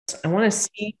I want to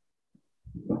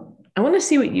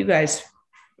see what you guys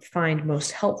find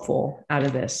most helpful out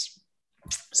of this.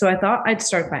 So I thought I'd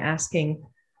start by asking,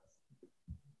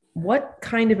 what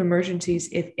kind of emergencies,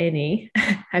 if any,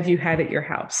 have you had at your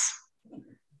house?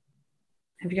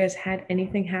 Have you guys had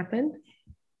anything happen?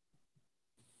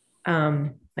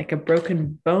 Like a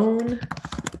broken bone?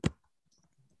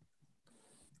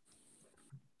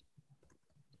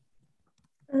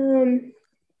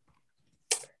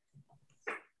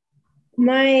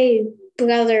 My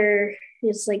brother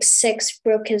is like 6,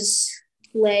 broke his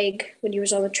leg when he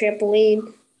was on the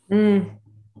trampoline. Mm,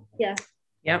 Yeah.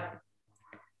 yep.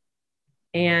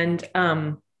 And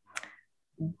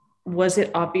was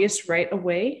it obvious right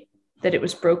away that it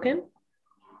was broken?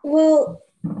 Well,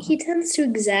 he tends to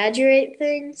exaggerate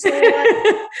things a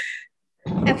lot.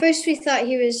 At first, we thought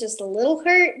he was just a little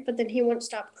hurt, but then he wouldn't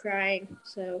stop crying.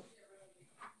 So,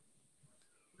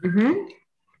 Mm-hmm.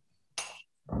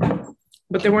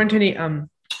 But there weren't any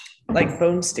like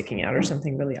bones sticking out or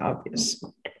something really obvious.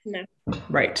 no.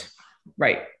 Right.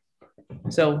 Right.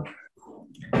 So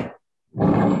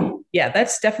yeah,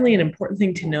 that's definitely an important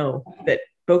thing to know, that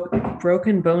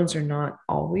broken bones are not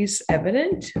always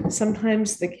evident.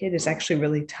 Sometimes the kid is actually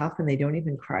really tough and they don't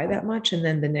even cry that much. And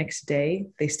then the next day,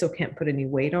 they still can't put any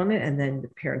weight on it. And then the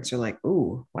parents are like,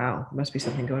 "Ooh, wow, must be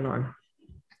something going on."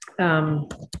 Um,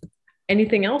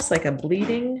 Anything else like a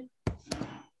bleeding?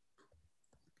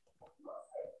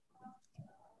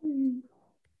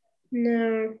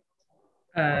 No.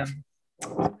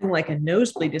 Something like a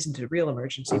nosebleed isn't a real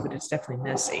emergency, but it's definitely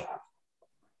messy.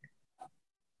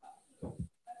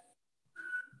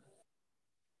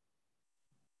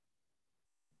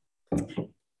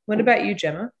 What about you,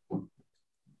 Gemma?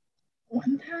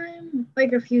 One time,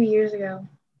 like a few years ago,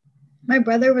 my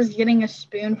brother was getting a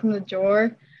spoon from the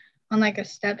drawer on like a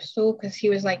step stool because he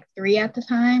was like 3 at the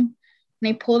time. And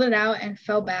he pulled it out and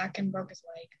fell back and broke his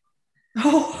leg.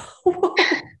 Oh,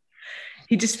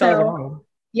 he just fell So, wrong.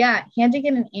 yeah, he had to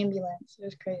get an ambulance. It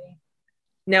was crazy.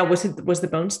 Now, was the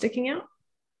bone sticking out?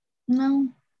 No,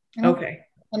 Okay.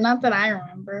 well, not that I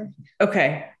remember.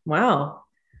 Okay. Wow.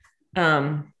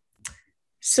 Um,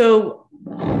 so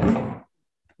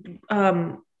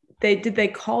they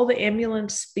call the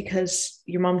ambulance because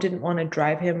your mom didn't want to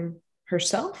drive him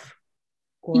herself?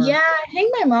 Or Yeah, I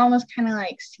think my mom was kind of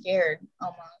like scared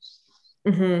almost.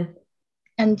 mm-hmm.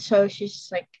 And so she's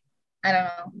just like, I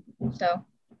don't know. So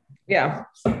Yeah.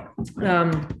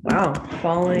 Wow,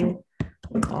 falling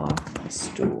off a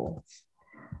stool.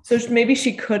 So maybe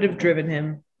she could have driven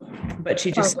him, but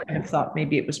she just probably. kind of thought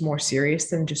maybe it was more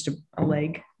serious than just a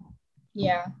leg.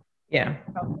 Yeah. Yeah.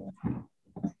 Probably.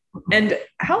 And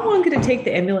how long did it take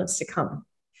the ambulance to come?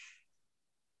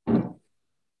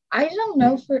 I don't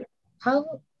know for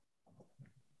how,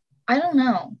 I don't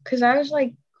know. Because I was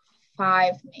like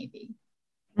 5 maybe.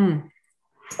 Mm.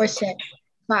 Or 6.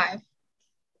 5.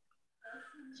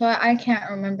 So I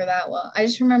can't remember that well. I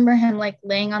just remember him like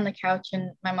laying on the couch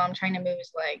and my mom trying to move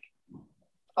his leg.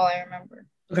 All I remember.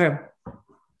 Okay.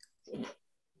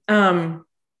 Um,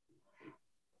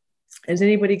 has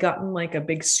anybody gotten like a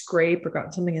big scrape or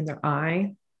gotten something in their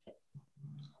eye?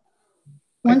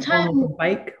 One Like falling off time a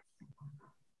bike?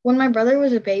 when my brother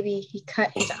was a baby, he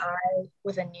cut his eye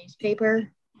with a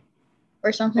newspaper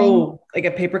or something. Oh, like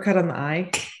a paper cut on the eye?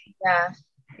 Yeah.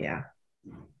 Yeah.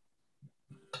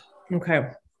 Okay.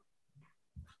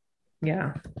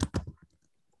 Yeah.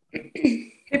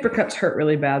 Paper cuts hurt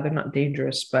really bad. They're not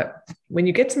dangerous, but when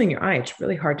you get something in your eye, it's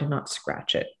really hard to not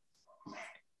scratch it.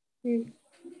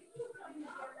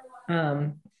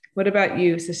 Mm. What about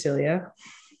you, Cecilia?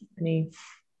 Any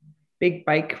big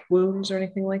bike wounds or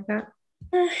anything like that?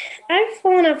 I've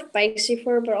fallen off bikes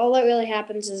before, but all that really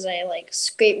happens is I like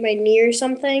scrape my knee or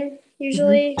something Mhm.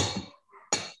 usually.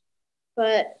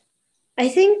 But I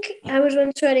think I was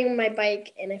once riding my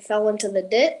bike and I fell into the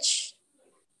ditch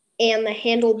and the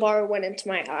handlebar went into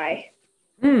my eye.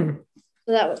 Mm.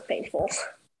 So that was painful.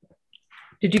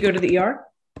 Did you go to the ER?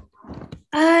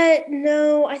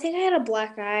 No, I think I had a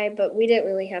black eye, but we didn't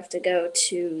really have to go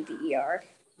to the ER.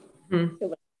 Mm. It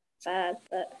was bad,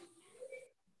 but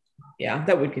Yeah,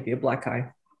 that would give you a black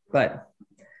eye. But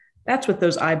that's what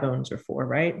those eye bones are for,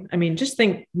 right? I mean, just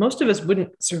think most of us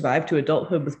wouldn't survive to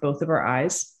adulthood with both of our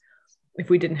eyes if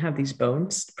we didn't have these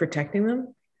bones protecting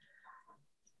them.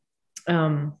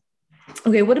 Um,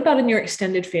 okay, what about in your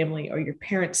extended family or your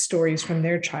parents' stories from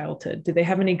their childhood? Do they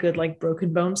have any good, like,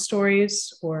 broken bone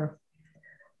stories or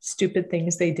stupid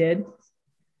things they did?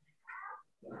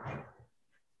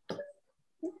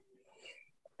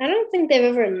 I don't think they've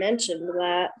ever mentioned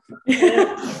that.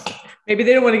 Maybe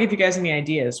they don't want to give you guys any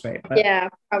ideas, right? But Yeah,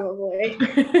 probably.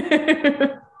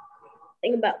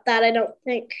 Think about that, I don't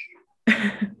think.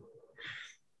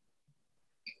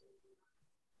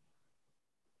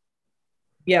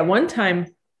 Yeah, one time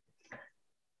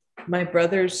my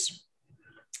brothers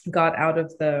got out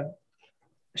of the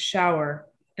shower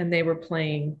and they were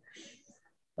playing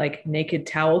like naked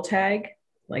towel tag,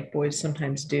 like boys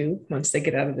sometimes do once they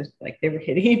get out of this, like they were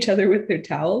hitting each other with their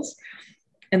towels.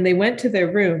 And they went to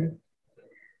their room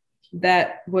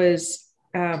that was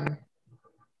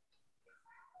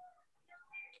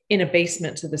in a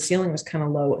basement. So the ceiling was kind of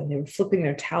low and they were flipping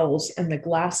their towels and the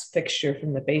glass fixture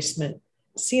from the basement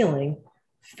ceiling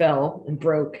fell and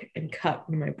broke and cut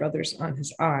one of my brothers on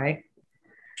his eye.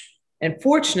 And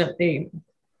fortunately,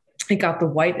 it got the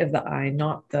white of the eye,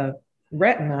 not the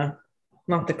retina,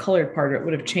 not the colored part. It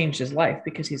would have changed his life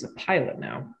because he's a pilot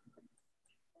now.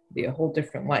 It'd be a whole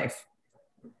different life.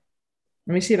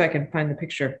 Let me see if I can find the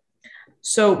picture.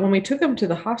 So when we took him to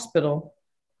the hospital,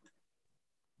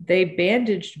 they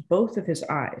bandaged both of his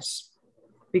eyes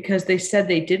because they said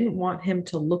they didn't want him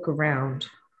to look around,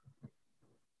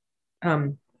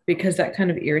 because that kind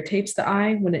of irritates the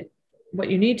eye. What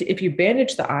you need to, if you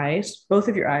bandage the eyes, both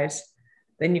of your eyes,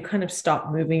 then you kind of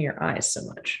stop moving your eyes so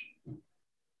much.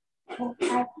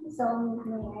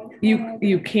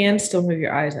 You can still move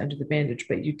your eyes under the bandage,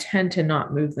 but you tend to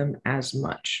not move them as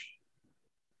much.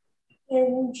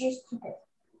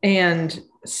 And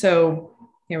so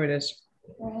here it is.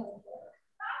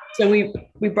 So we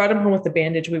brought him home with the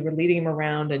bandage. We were leading him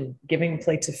around and giving him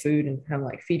plates of food and kind of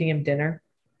like feeding him dinner.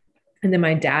 And then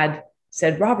my dad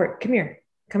said, Robert, come here,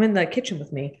 come in the kitchen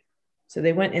with me. So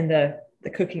they went in the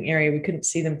cooking area. We couldn't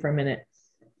see them for a minute.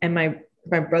 And my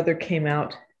brother came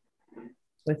out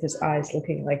with his eyes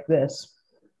looking like this.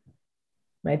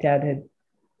 My dad had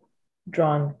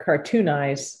drawn cartoon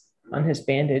eyes on his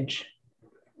bandage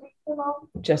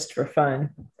just for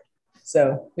fun.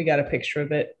 So we got a picture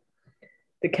of it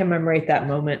to commemorate that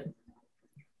moment.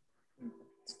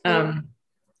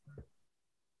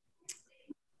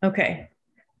 Okay.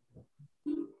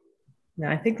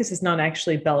 Now I think this is not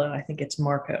actually Bella. I think it's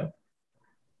Marco.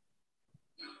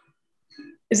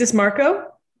 Is this Marco?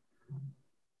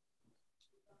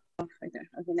 Okay,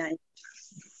 nice.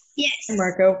 Yes.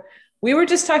 Marco, we were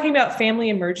just talking about family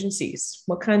emergencies.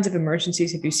 What kinds of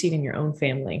emergencies have you seen in your own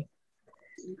family?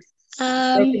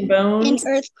 Broken bones?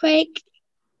 An earthquake.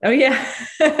 Oh yeah,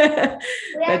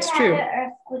 that's true.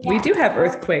 We do have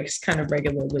earthquakes kind of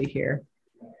regularly here.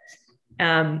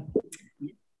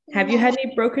 Have you had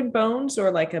any broken bones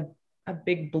or like a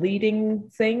big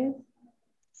bleeding thing?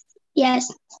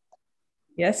 Yes.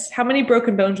 Yes. How many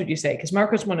broken bones would you say? Because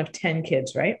Marco's one of 10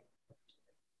 kids, right?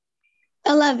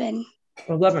 11.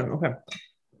 11. Okay.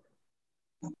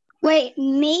 Wait,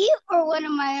 me or one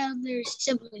of my other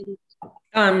siblings?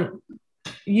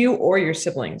 You or your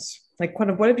siblings. Like,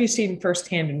 what have you seen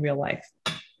firsthand in real life?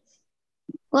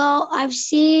 Well, I've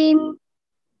seen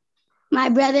my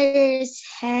brother's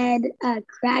head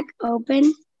crack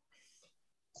open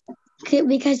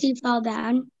because he fell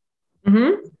down.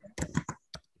 Mm-hmm.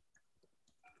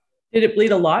 Did it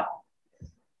bleed a lot?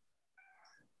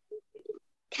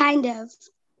 Kind of.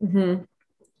 Mm-hmm.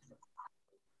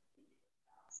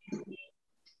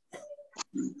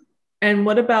 And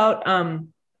what about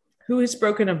who has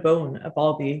broken a bone of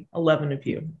all the 11 of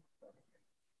you?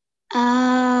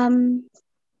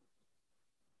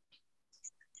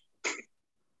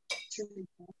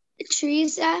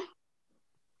 Teresa,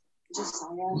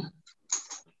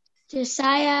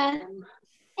 Josiah,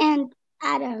 and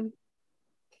Adam.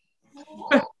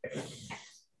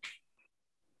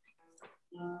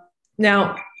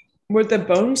 Now, were the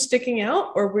bones sticking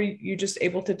out, or were you just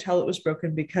able to tell it was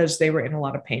broken because they were in a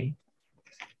lot of pain?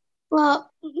 Well,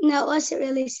 no, it wasn't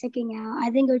really sticking out. I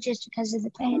think it was just because of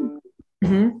the pain.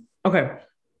 Mm-hmm. Okay.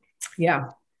 Yeah.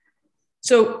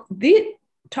 So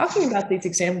talking about these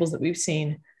examples that we've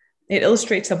seen, it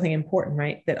illustrates something important,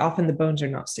 right? That often the bones are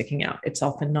not sticking out. It's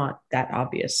often not that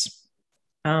obvious.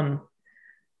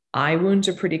 Eye wounds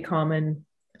are pretty common,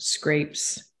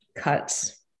 scrapes,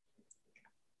 cuts.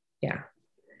 Yeah.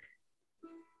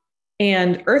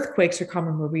 And earthquakes are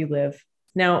common where we live.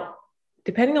 Now,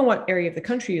 depending on what area of the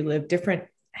country you live, different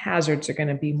hazards are going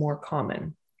to be more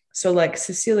common. So like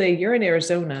Cecilia, you're in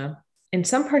Arizona. In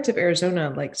some parts of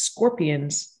Arizona, like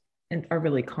scorpions are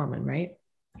really common, right?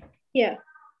 Yeah.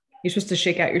 You're supposed to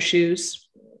shake out your shoes.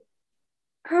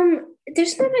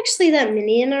 There's not actually that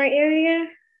many in our area.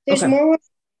 There's more where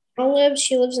Mom lives.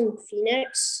 She lives in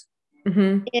Phoenix. Mm-hmm.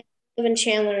 And I live in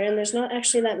Chandler, and there's not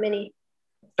actually that many.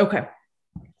 Okay.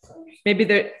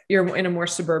 Maybe you're in a more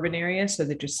suburban area, so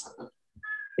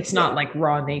it's not like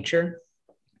raw nature.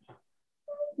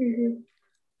 Mm-hmm.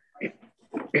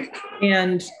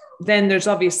 And then there's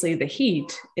obviously the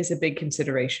heat is a big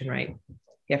consideration, right?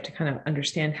 You have to kind of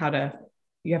understand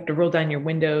you have to roll down your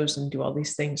windows and do all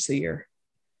these things so you're,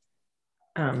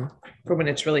 for when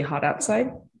it's really hot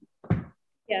outside.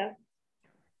 Yeah.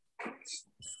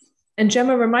 And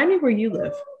Gemma, remind me where you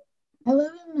live. I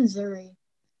live in Missouri.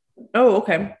 Oh,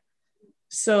 okay.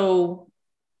 So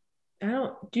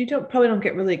you probably don't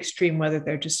get really extreme weather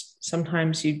there. Just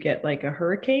sometimes you get like a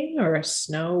hurricane or a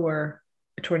snow or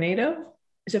a tornado.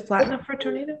 Is it flat enough for a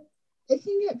tornado? It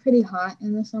can get pretty hot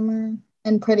in the summer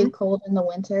and pretty cold in the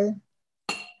winter.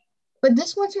 But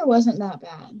this winter wasn't that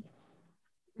bad.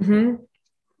 Mm-hmm.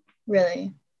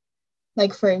 Really.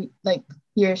 Like for like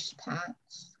years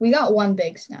past. We got one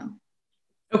big snow.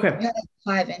 Okay. We got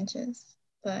like 5 inches.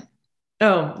 But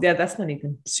oh, yeah, that's not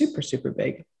even super, super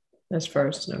big as far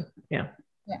as snow. Yeah.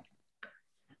 Yeah.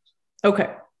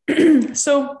 Okay.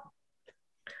 So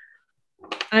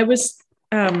I was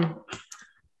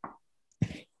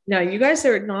now you guys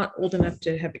are not old enough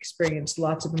to have experienced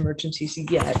lots of emergencies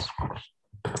yet,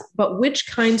 but which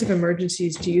kinds of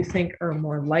emergencies do you think are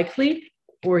more likely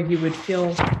or you would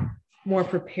feel more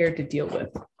prepared to deal with?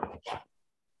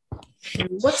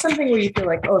 What's something where you feel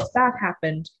like, oh, if that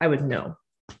happened, I would know.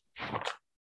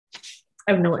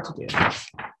 I would know what to do.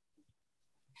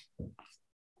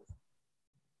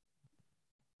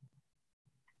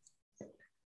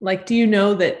 Like, do you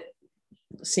know that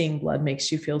seeing blood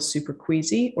makes you feel super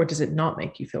queasy, or does it not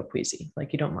make you feel queasy?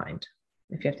 Like you don't mind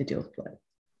if you have to deal with blood?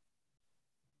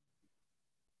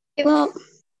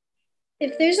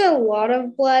 If there's a lot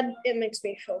of blood, it makes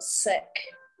me feel sick.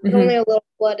 But Mhm. only a little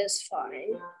blood is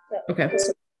fine. Okay.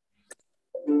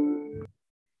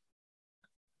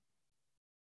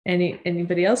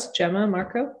 Anybody else? Gemma,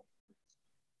 Marco?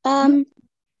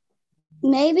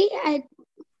 Maybe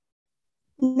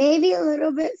a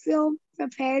little bit feel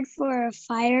prepared for a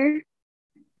fire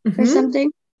or Mhm.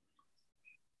 something.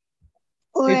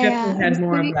 Or We definitely had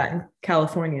more of that in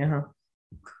California, huh?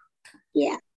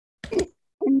 yeah,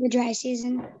 in the dry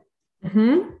season.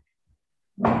 Mm-hmm.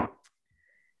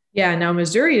 Yeah, now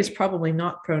Missouri is probably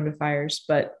not prone to fires,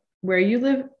 but where you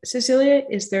live, Cecilia,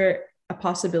 is there a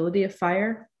possibility of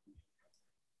fire?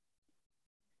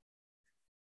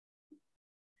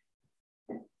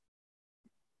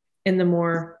 In the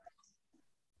more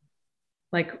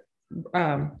like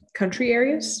country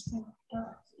areas?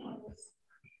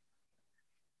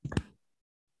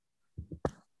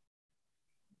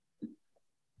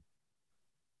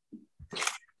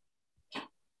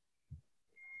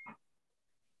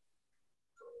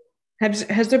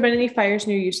 Has there been any fires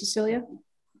near you, Cecilia?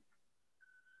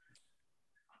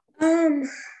 Do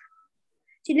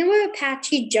you know where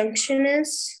Apache Junction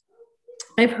is?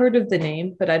 I've heard of the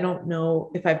name, but I don't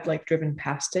know if I've like driven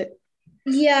past it.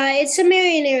 Yeah, it's a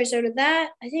Marion, Arizona.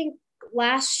 That I think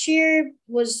last year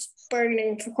was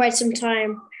burning for quite some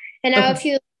time. And now if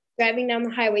you're driving down the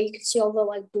highway, you can see all the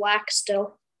like black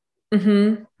still.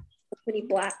 Mm-hmm. Pretty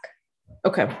black.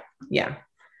 Okay. Yeah.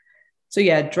 So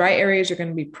yeah, dry areas are going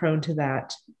to be prone to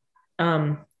that.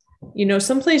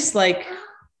 Someplace like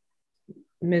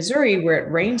Missouri where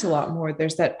it rains a lot more,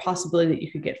 there's that possibility that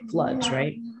you could get floods,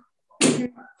 right?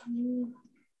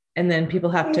 And then people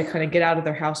have to kind of get out of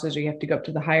their houses or you have to go up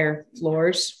to the higher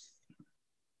floors.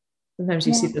 Sometimes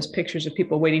you see those pictures of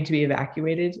people waiting to be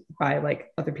evacuated by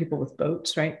like other people with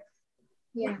boats, right?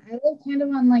 yeah, I live kind of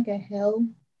on like a hill.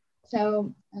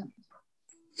 So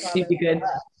you'd be good.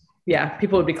 Yeah,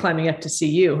 people would be climbing up to see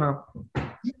you, huh?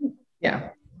 Yeah.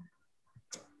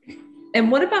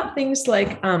 And what about things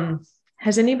like,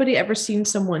 has anybody ever seen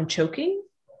someone choking?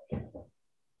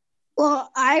 Well,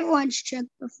 I once choked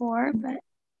before, but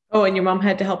Oh, and your mom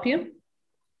had to help you?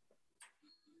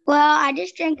 well, I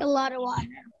just drank a lot of water.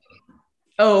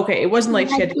 Oh, okay. It wasn't like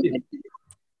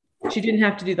she didn't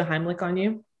have to do the Heimlich on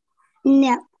you?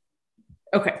 No.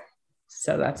 Okay.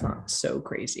 So that's not so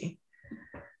crazy.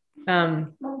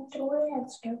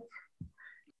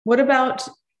 What about,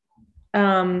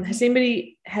 has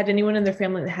anybody had anyone in their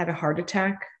family that had a heart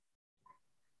attack?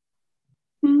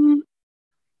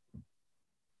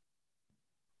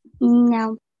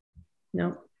 No.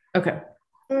 No. Okay.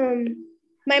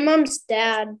 My mom's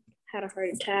dad had a heart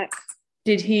attack.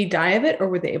 Did he die of it or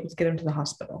were they able to get him to the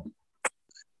hospital?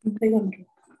 They got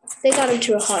him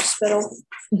to a hospital.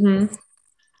 Mm-hmm.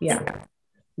 Yeah.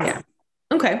 Yeah.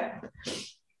 Okay.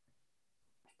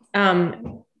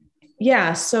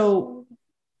 Yeah. So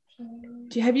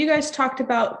have you guys talked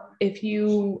about if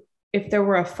there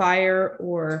were a fire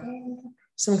or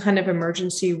some kind of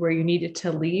emergency where you needed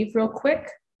to leave real quick?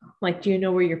 Like, do you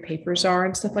know where your papers are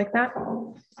and stuff like that?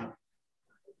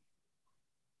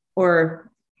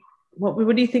 Or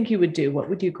what do you think you would do? What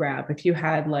would you grab if you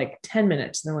had like 10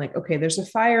 minutes and they're like, okay, there's a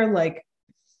fire like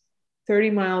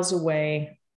 30 miles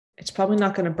away. It's probably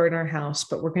not going to burn our house,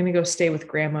 but we're going to go stay with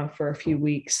grandma for a few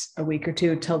weeks, a week or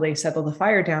two, till they settle the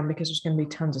fire down, because there's going to be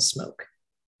tons of smoke.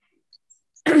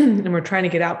 And we're trying to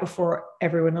get out before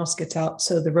everyone else gets out,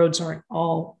 so the roads aren't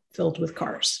all filled with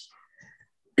cars.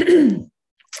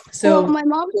 So, well, my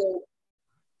mom,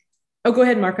 oh, go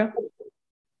ahead, Marka.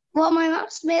 well, my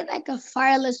mom's made like a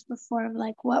fire list before of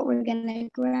like what we're gonna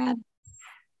grab.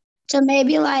 So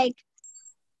maybe like,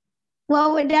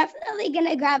 well, we're definitely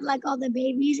gonna grab like all the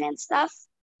babies and stuff,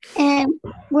 and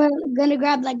we're gonna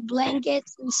grab like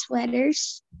blankets and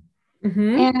sweaters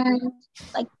Mm-hmm. and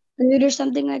like food or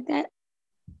something like that.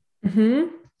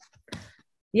 Mm-hmm.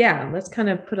 Yeah, let's kind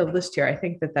of put a list here. I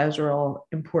think that those are all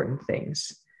important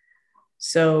things.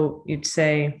 So you'd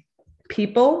say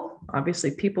people,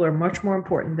 obviously people are much more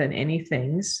important than any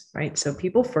things, right? So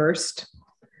people first,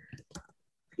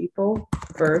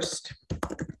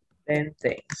 then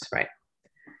things, right?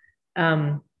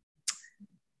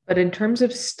 But in terms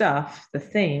of stuff, the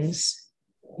things,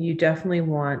 you definitely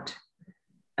want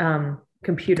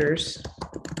computers,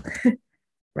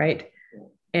 right?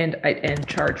 And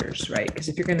chargers, right? Because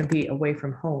if you're going to be away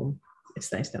from home,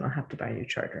 it's nice to not have to buy a new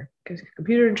charger. Because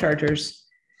computer and chargers,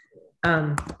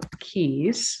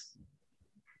 keys,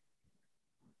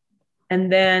 and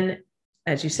then,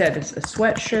 as you said, it's a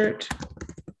sweatshirt,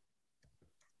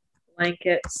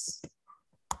 blankets,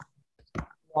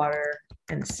 water,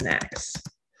 and snacks.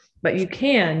 But you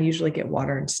can usually get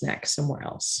water and snacks somewhere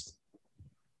else.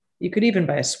 You could even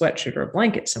buy a sweatshirt or a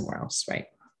blanket somewhere else, right?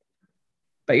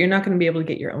 But you're not going to be able to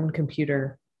get your own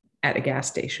computer at a gas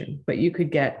station, but you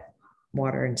could get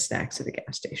water and snacks at a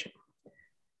gas station.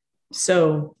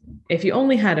 So if you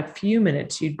only had a few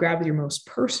minutes, you'd grab your most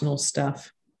personal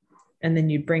stuff and then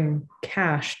you'd bring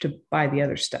cash to buy the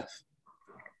other stuff.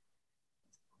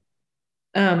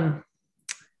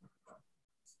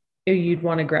 You'd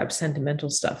want to grab sentimental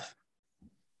stuff,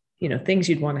 you know, things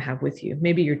you'd want to have with you.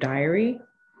 Maybe your diary,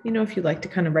 you know, if you like to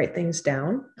kind of write things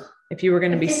down. If you were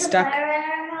going to be stuck,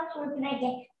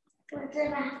 we're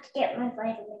gonna have to get my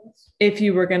vitamins. if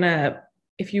you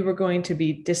were going to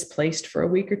be displaced for a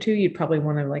week or two, you'd probably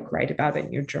want to like write about it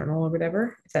in your journal or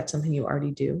whatever, if that's something you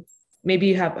already do. Maybe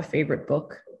you have a favorite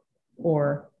book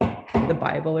or the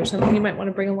Bible or something you might want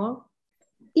to bring along.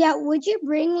 Yeah, would you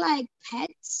bring like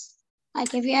pets?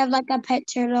 Like if you have like a pet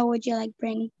turtle, would you like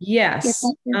bring Yes.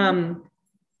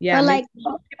 Yeah. or like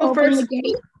open first, the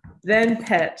gate? then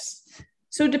pets.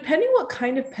 So depending what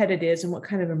kind of pet it is and what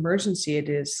kind of emergency it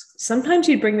is, sometimes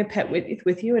you bring the pet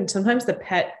with you, and sometimes the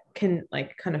pet can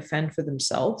like kind of fend for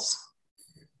themselves.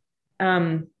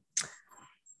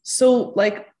 So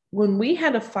like when we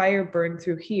had a fire burn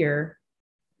through here,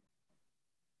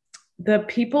 the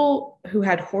people who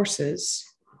had horses,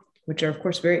 which are of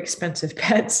course very expensive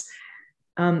pets,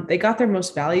 they got their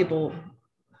most valuable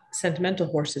sentimental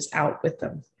horses out with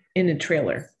them in a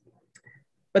trailer.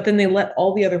 But then they let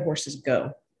all the other horses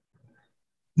go.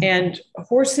 And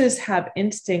horses have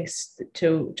instincts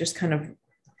to just kind of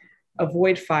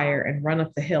avoid fire and run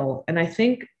up the hill. And I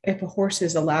think if a horse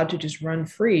is allowed to just run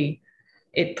free,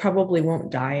 it probably won't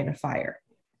die in a fire.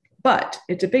 But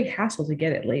it's a big hassle to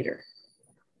get it later.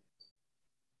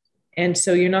 And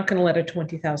so you're not going to let a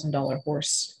 $20,000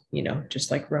 horse, you know,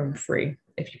 just like roam free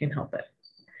if you can help it.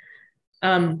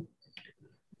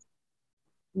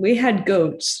 We had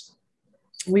goats.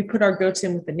 We put our goats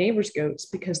in with the neighbors' goats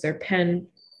because their pen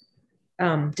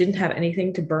didn't have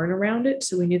anything to burn around it.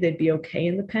 So we knew they'd be okay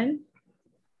in the pen.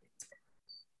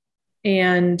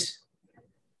 And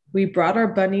we brought our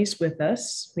bunnies with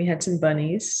us. We had some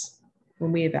bunnies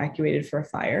when we evacuated for a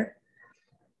fire.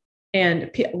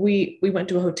 And we went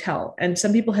to a hotel, and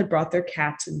some people had brought their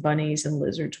cats and bunnies and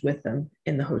lizards with them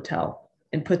in the hotel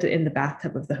and put it in the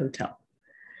bathtub of the hotel.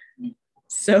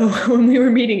 So when we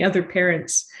were meeting other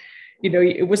parents, you know,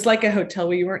 it was like a hotel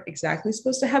where you weren't exactly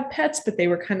supposed to have pets, but they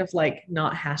were kind of like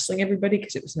not hassling everybody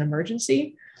because it was an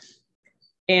emergency.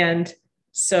 And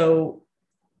so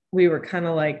we were kind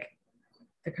of like,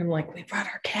 they're kind of like, we brought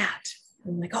our cat.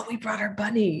 I'm like, oh, we brought our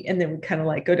bunny. And then we kind of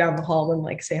like go down the hall and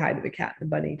like say hi to the cat and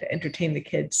the bunny to entertain the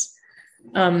kids.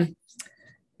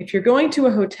 If you're going to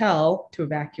a hotel to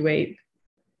evacuate,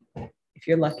 if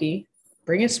you're lucky,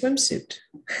 bring a swimsuit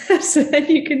so that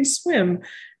you can swim,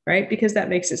 right? Because that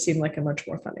makes it seem like a much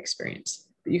more fun experience.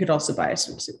 But you could also buy a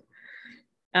swimsuit.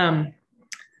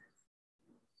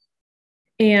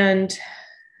 And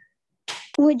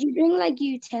would you bring like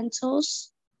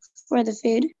utensils for the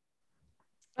food?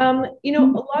 You know,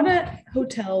 a lot of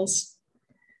hotels,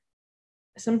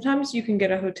 sometimes you can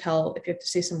get a hotel if you have to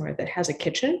stay somewhere that has a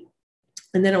kitchen,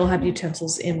 and then it will have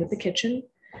utensils in with the kitchen.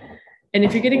 And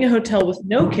if you're getting a hotel with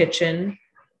no kitchen,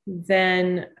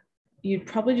 then you'd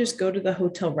probably just go to the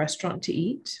hotel restaurant to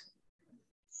eat,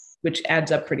 which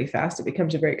adds up pretty fast. It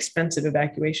becomes a very expensive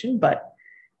evacuation, but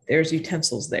there's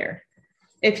utensils there.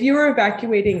 If you were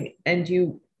evacuating and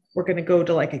you were going to go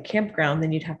to like a campground,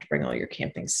 then you'd have to bring all your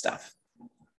camping stuff.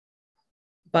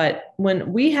 But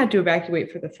when we had to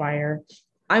evacuate for the fire,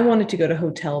 I wanted to go to a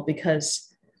hotel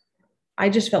because I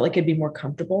just felt like it'd be more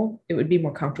comfortable. It would be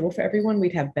more comfortable for everyone.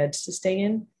 We'd have beds to stay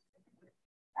in.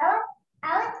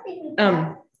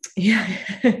 Yeah.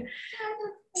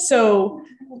 So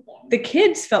the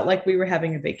kids felt like we were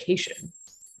having a vacation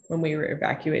when we were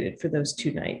evacuated for those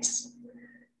 2 nights.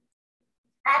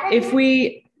 If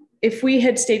we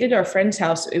had stayed at our friend's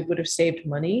house, it would have saved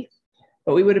money,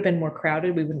 but we would have been more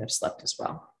crowded. We wouldn't have slept as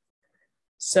well.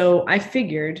 So I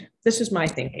figured, this was my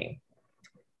thinking.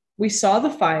 We saw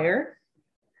the fire.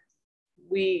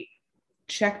 We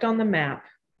checked on the map.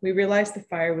 We realized the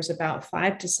fire was about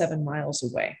 5 to 7 miles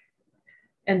away,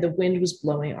 and the wind was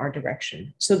blowing our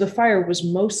direction. So the fire was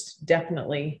most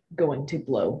definitely going to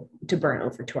burn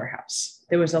over to our house.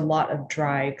 There was a lot of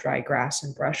dry grass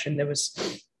and brush, and it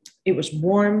was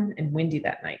warm and windy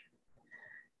that night.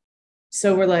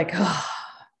 So we're like,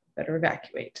 better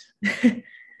evacuate.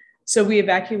 So we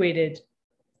evacuated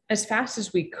as fast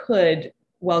as we could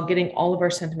while getting all of our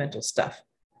sentimental stuff.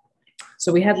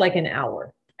 So we had like an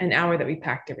hour that we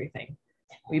packed everything.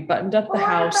 We buttoned up the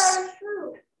house.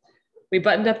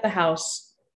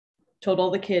 Told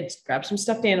all the kids, grab some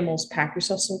stuffed animals, pack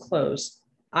yourself some clothes.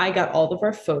 I got all of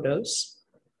our photos.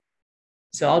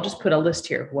 So I'll just put a list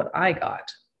here of what I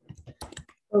got.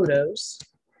 Photos,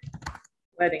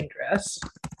 wedding dress.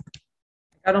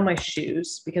 I got all my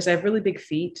shoes because I have really big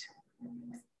feet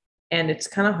and it's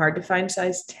kind of hard to find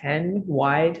size 10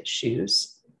 wide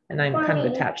shoes. And I'm kind of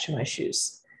attached to my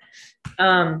shoes.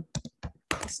 Some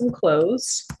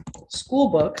clothes, school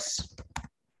books.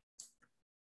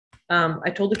 I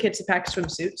told the kids to pack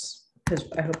swimsuits because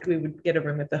I hoped we would get a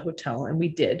room at the hotel, and we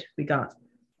did. We got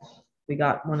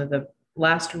one of the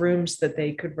last rooms that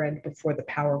they could rent before the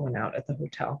power went out at the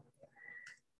hotel.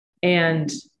 And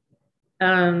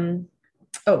the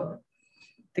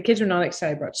kids were not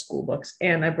excited. I brought school books,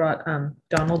 and I brought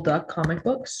Donald Duck comic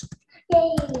books.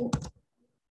 Yay.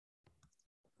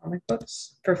 Comic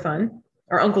books for fun,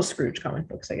 or Uncle Scrooge comic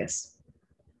books, I guess.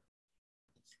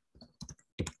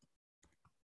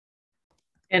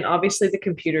 And obviously the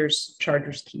computers,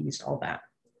 chargers, keys, all that.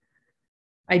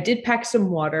 I did pack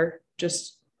some water,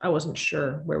 just I wasn't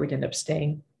sure where we'd end up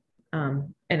staying,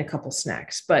 and a couple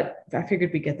snacks, but I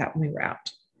figured we'd get that when we were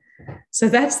out. So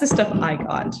that's the stuff I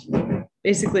got,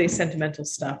 basically sentimental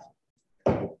stuff.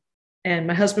 And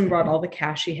my husband brought all the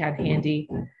cash he had handy.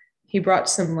 He brought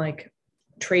some like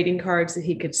trading cards that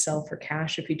he could sell for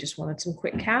cash if he just wanted some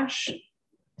quick cash.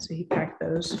 So he packed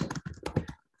those.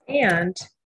 And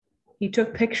he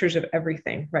took pictures of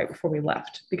everything right before we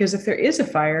left, because if there is a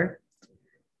fire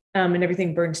and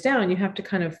everything burns down, you have to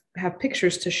kind of have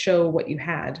pictures to show what you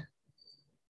had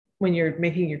when you're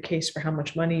making your case for how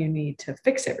much money you need to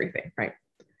fix everything, right?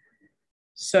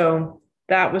 So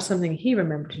that was something he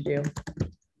remembered to do.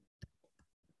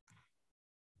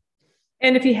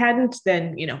 And if he hadn't,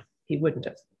 then, he wouldn't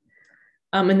have.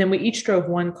 And then we each drove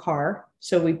one car.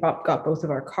 So we got both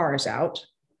of our cars out.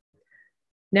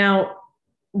 Now,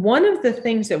 one of the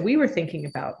things that we were thinking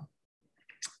about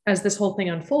as this whole thing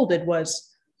unfolded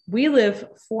was we live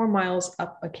 4 miles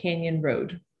up a canyon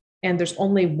road, and there's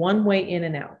only one way in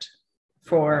and out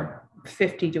for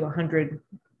 50 to 100,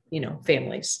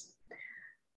 families.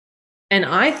 And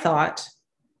I thought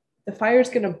the fire's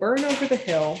going to burn over the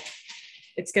hill.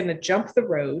 It's going to jump the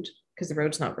road because the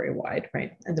road's not very wide,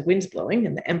 right? And the wind's blowing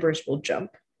and the embers will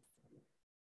jump.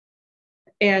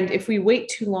 And if we wait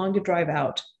too long to drive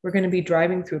out, we're going to be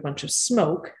driving through a bunch of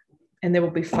smoke, and there will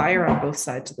be fire on both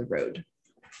sides of the road.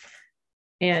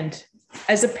 And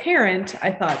as a parent,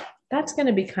 I thought that's going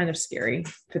to be kind of scary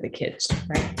for the kids,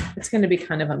 right? It's going to be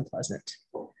kind of unpleasant.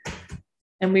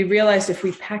 And we realized if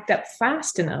we packed up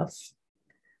fast enough,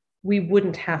 we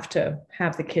wouldn't have to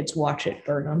have the kids watch it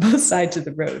burn on both sides of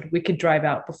the road. We could drive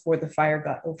out before the fire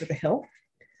got over the hill.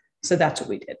 So that's what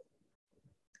we did.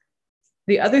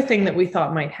 The other thing that we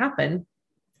thought might happen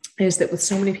is that with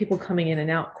so many people coming in and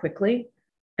out quickly,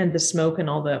 and the smoke and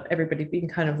everybody being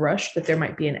kind of rushed, that there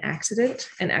might be an accident.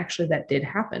 And actually that did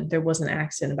happen. There was an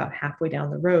accident about halfway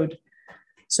down the road.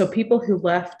 So people who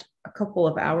left a couple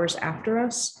of hours after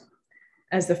us,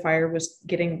 as the fire was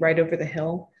getting right over the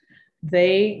hill,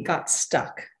 they got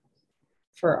stuck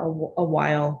for a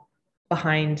while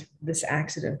behind this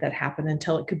accident that happened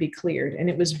until it could be cleared. And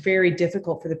it was very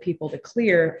difficult for the people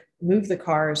to move the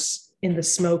cars in the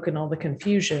smoke and all the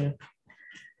confusion.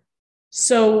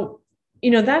 So,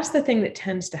 that's the thing that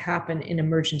tends to happen in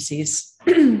emergencies.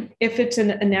 If it's a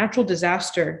natural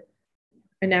disaster,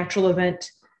 a natural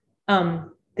event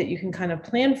that you can kind of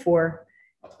plan for,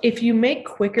 if you make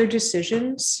quicker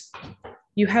decisions,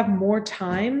 you have more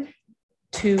time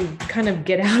to kind of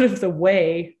get out of the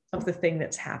way of the thing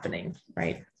that's happening,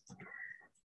 right?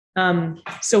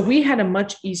 So we had a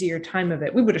much easier time of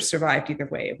it. We would have survived either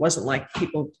way. It wasn't like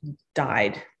people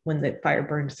died when the fire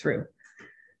burned through.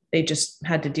 They just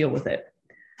had to deal with it.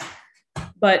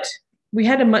 But we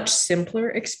had a much simpler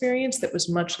experience that was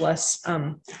much less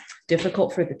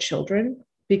difficult for the children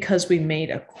because we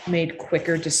made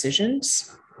quicker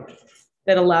decisions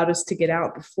that allowed us to get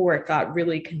out before it got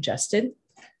really congested.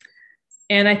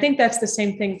 And I think that's the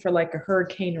same thing for like a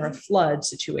hurricane or a flood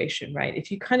situation, right?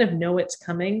 If you kind of know it's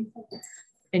coming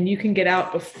and you can get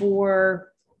out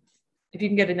before, if you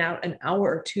can get out an hour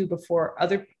or two before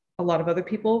a lot of other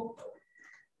people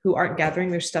who aren't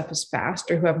gathering their stuff as fast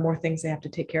or who have more things they have to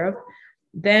take care of,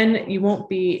 then you won't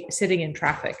be sitting in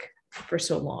traffic for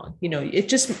so long.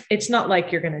 It's not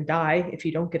like you're going to die if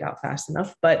you don't get out fast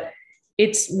enough, but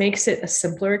it makes it a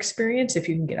simpler experience if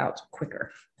you can get out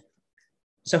quicker.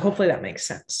 So hopefully that makes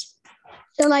sense.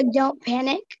 So like, don't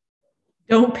panic.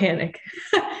 Don't panic.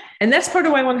 And that's part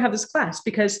of why I want to have this class,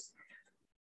 because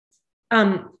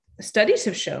studies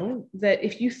have shown that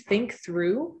if you think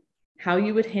through how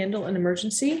you would handle an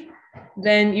emergency,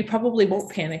 then you probably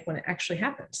won't panic when it actually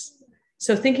happens.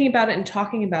 So thinking about it and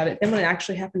talking about it, then when it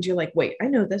actually happens, you're like, wait, I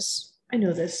know this.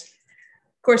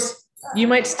 Of course, you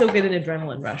might still get an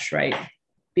adrenaline rush, right?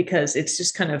 Because it's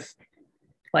just kind of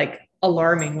like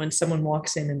alarming when someone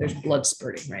walks in and there's blood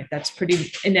spurting, right? That's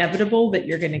pretty inevitable that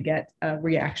you're going to get a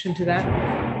reaction to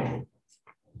that.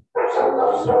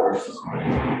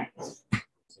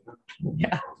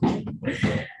 Yeah.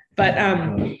 But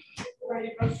I'm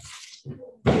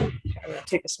gonna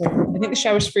take a swim. I think the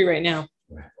shower's free right now.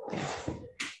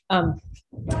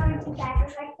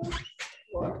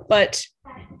 But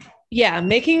yeah,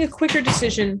 making a quicker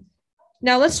decision.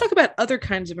 Now let's talk about other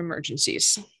kinds of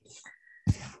emergencies.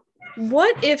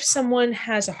 What if someone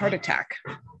has a heart attack,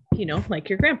 like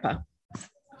your grandpa?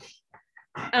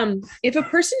 If a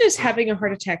person is having a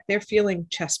heart attack, they're feeling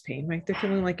chest pain, right? They're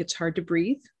feeling like it's hard to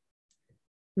breathe.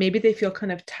 Maybe they feel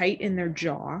kind of tight in their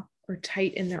jaw or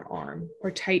tight in their arm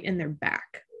or tight in their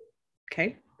back.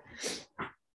 Okay.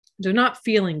 They're not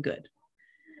feeling good.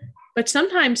 But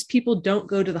sometimes people don't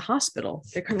go to the hospital.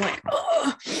 They're kind of like,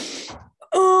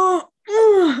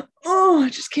 I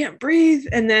just can't breathe.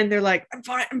 And then they're like, I'm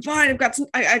fine.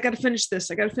 I got to finish this.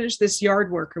 I got to finish this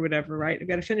yard work or whatever, right? I've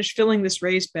got to finish filling this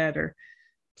raised bed or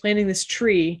planting this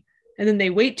tree. And then they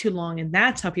wait too long, and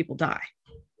that's how people die.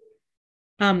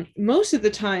 Most of the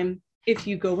time, if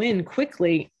you go in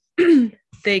quickly,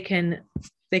 they can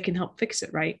help fix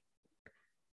it, right?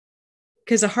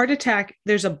 Because a heart attack,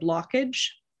 there's a blockage.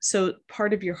 So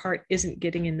part of your heart isn't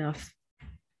getting enough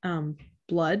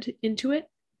blood into it.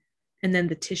 And then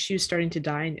the tissue is starting to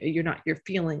die, and you're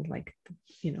feeling like,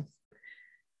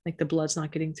 like the blood's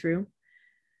not getting through.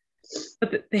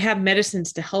 But they have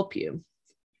medicines to help you.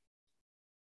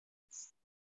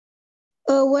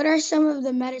 What are some of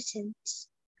the medicines?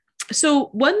 So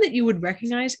one that you would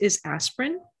recognize is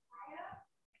aspirin.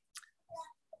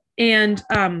 And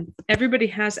everybody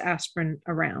has aspirin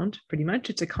around, pretty much.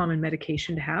 It's a common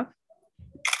medication to have.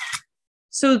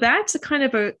 So that's a kind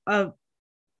of a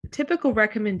typical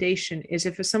recommendation is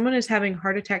if someone is having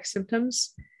heart attack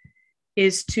symptoms,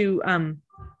 is to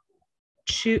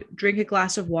drink a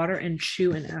glass of water and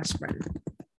chew an aspirin,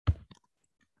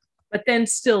 but then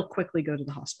still quickly go to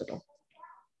the hospital.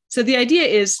 So the idea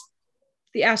is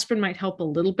the aspirin might help a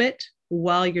little bit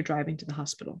while you're driving to the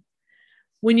hospital.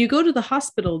 When you go to the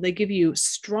hospital, they give you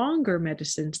stronger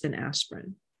medicines than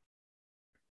aspirin.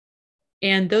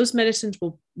 And those medicines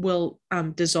will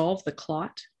dissolve the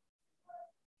clot,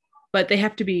 but they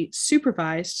have to be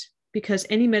supervised, because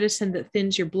any medicine that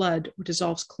thins your blood or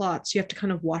dissolves clots, you have to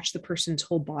kind of watch the person's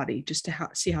whole body just to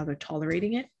see how they're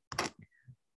tolerating it.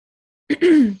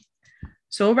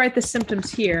 So we'll write the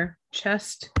symptoms here: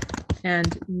 chest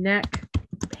and neck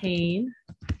pain,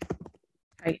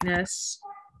 tightness,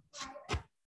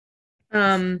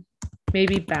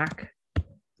 maybe back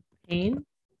pain.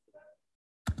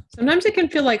 Sometimes it can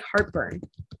feel like heartburn.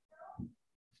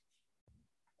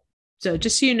 So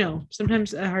just so you know,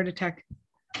 sometimes a heart attack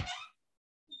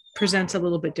presents a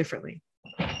little bit differently.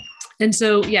 And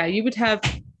so, yeah, you would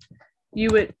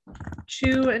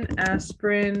chew an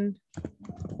aspirin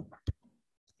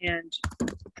and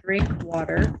drink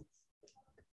water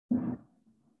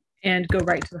and go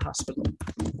right to the hospital.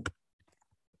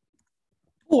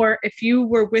 Or if you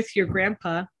were with your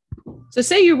grandpa, so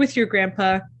say you're with your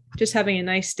grandpa, just having a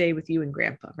nice day with you and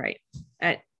grandpa, right?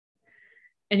 And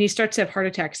he starts to have heart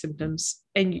attack symptoms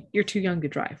and you're too young to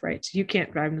drive, right? So you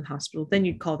can't drive him to the hospital. Then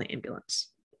you'd call the ambulance.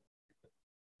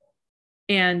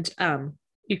 And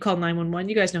you call 911.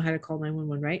 You guys know how to call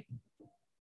 911, right?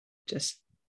 Just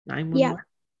 911.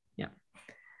 Yeah.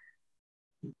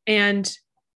 And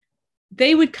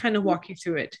they would kind of walk you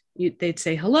through it. They'd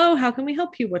say, hello, how can we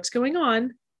help you? What's going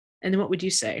on? And then what would you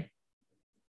say?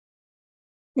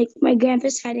 Like my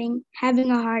grandpa's having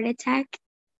a heart attack.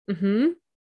 Mm-hmm.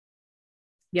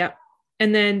 Yep.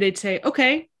 And then they'd say,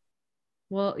 okay,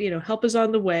 well, help is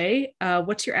on the way.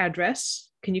 What's your address?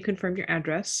 Can you confirm your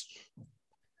address?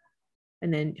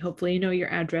 And then hopefully you know your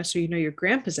address or you know your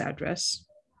grandpa's address.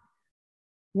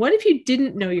 What if you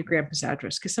didn't know your grandpa's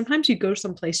address? Because sometimes you go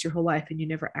someplace your whole life and you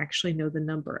never actually know the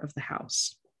number of the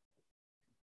house.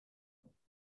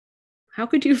 How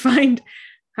could you find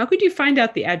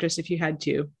out the address if you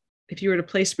were at a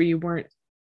place where you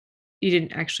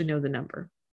didn't actually know the number?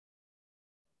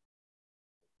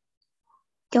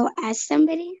 Go ask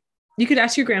somebody. You could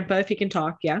ask your grandpa if he can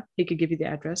talk. Yeah, he could give you the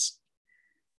address.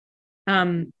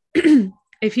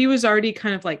 If he was already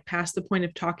kind of like past the point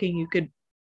of talking, you could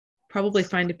probably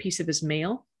find a piece of his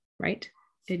mail, right?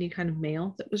 Any kind of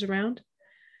mail that was around.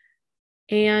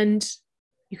 And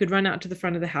you could run out to the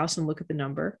front of the house and look at the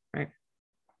number, right?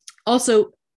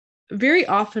 Also, very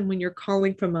often when you're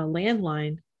calling from a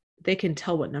landline, they can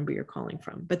tell what number you're calling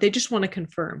from, but they just want to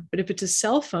confirm. But if it's a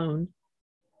cell phone,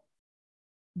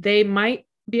 they might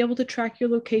be able to track your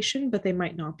location, but they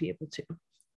might not be able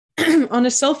to. On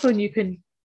a cell phone,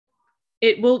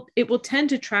 it will tend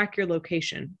to track your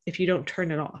location if you don't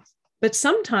turn it off. But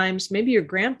sometimes maybe your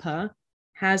grandpa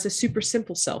has a super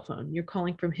simple cell phone. You're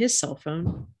calling from his cell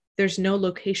phone. There's no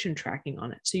location tracking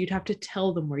on it. So you'd have to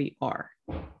tell them where you are.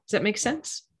 Does that make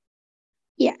sense?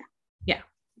 Yeah. Yeah.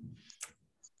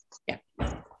 Yeah.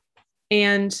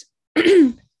 And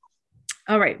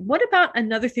all right, what about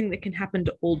another thing that can happen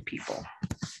to old people?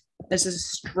 This is a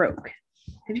stroke.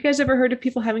 Have you guys ever heard of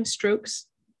people having strokes?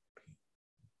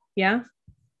 Yeah?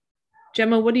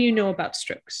 Gemma, what do you know about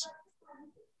strokes?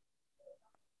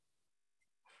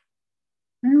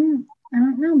 I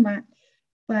don't know much,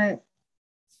 but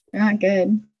they're not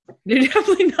good. They're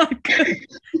definitely not good.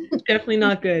 Definitely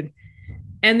not good.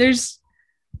 And there's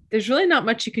really not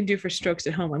much you can do for strokes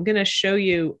at home. I'm going to show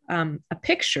you a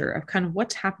picture of kind of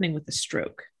what's happening with the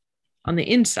stroke on the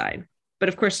inside. But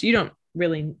of course,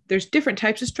 there's different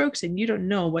types of strokes and you don't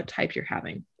know what type you're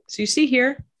having. So you see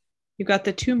here, you've got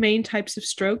the two main types of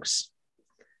strokes.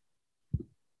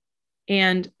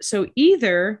 And so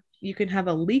either you can have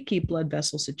a leaky blood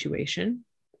vessel situation,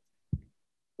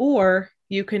 or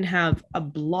you can have a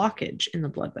blockage in the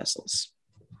blood vessels.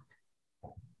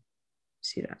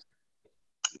 See that?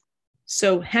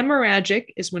 So hemorrhagic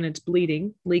is when it's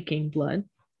bleeding, leaking blood.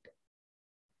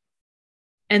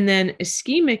 And then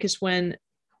ischemic is when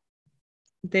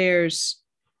there's,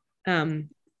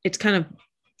 it's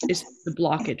the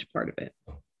blockage part of it.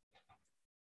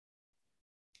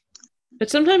 But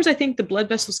sometimes I think the blood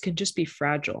vessels can just be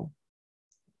fragile.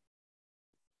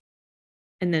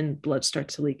 And then blood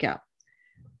starts to leak out.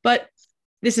 But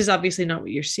this is obviously not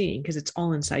what you're seeing because it's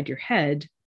all inside your head.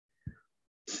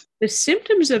 The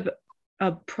symptoms of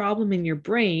a problem in your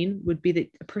brain would be that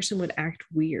a person would act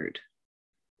weird.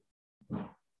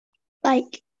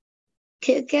 Like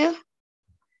cuckoo?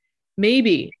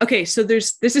 Maybe. Okay, so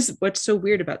this is what's so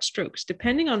weird about strokes.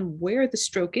 Depending on where the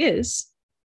stroke is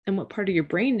and what part of your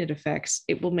brain it affects,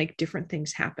 it will make different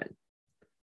things happen.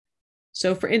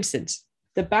 So for instance,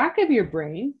 the back of your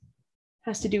brain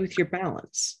has to do with your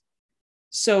balance.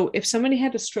 So if somebody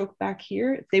had a stroke back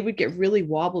here, they would get really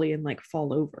wobbly and like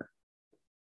fall over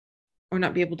or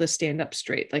not be able to stand up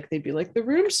straight. Like they'd be like, the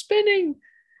room's spinning.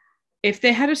 If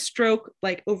they had a stroke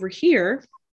like over here,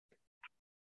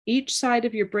 each side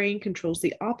of your brain controls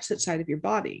the opposite side of your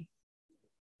body.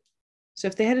 So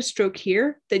if they had a stroke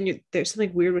here, then there's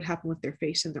something weird would happen with their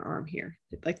face and their arm here.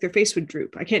 Like their face would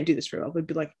droop. I can't do this very well. It would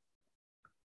be like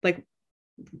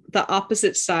the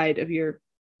opposite side of where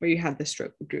you had the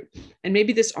stroke would droop. And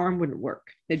maybe this arm wouldn't work.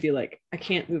 They'd be like, I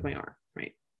can't move my arm,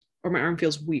 right? Or my arm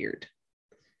feels weird.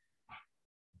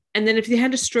 And then if you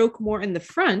had a stroke more in the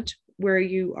front, where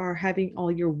you are having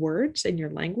all your words and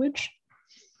your language,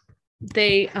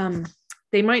 they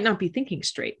might not be thinking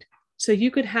straight. So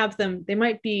you could have them, they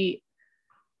might be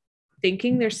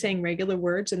thinking they're saying regular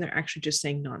words and they're actually just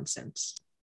saying nonsense.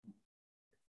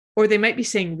 Or they might be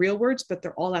saying real words, but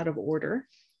they're all out of order,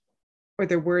 or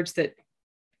they're words that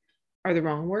are the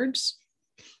wrong words.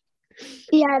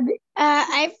 Yeah,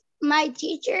 my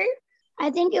teacher, I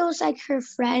think it was like her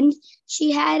friend.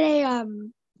 She had a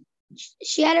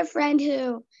friend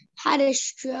who had a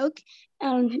stroke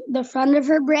on the front of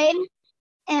her brain,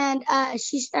 and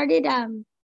she started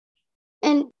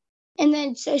and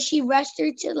then so she rushed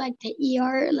her to like the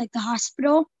ER, like the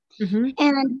hospital, Mhm.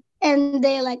 and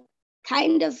they like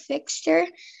kind of fixed her,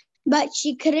 but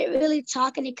she couldn't really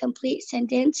talk in a complete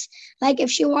sentence. Like if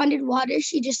she wanted water,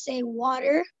 she'd just say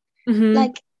water. Mhm.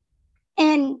 Like,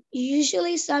 and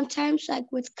usually sometimes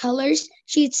like with colors,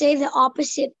 she'd say the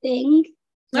opposite thing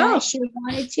Oh, that she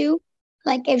wanted to.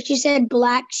 Like if she said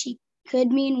black, she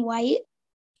could mean white.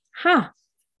 huh.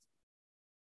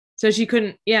 So she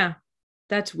couldn't, yeah,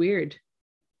 that's weird.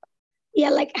 Yeah,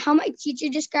 like how my teacher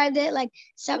described it, like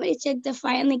somebody took the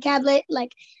Finally tablet,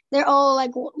 like they're all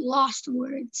like lost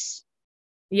words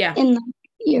Yeah, in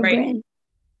your right. brain.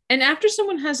 And after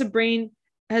someone has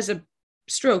a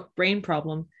stroke, brain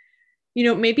problem,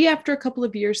 maybe after a couple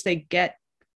of years, they get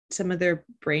some of their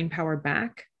brain power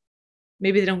back.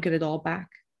 Maybe they don't get it all back.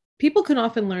 People can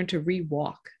often learn to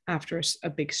re-walk after a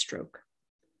big stroke.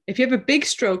 If you have a big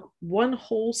stroke, one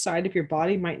whole side of your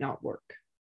body might not work.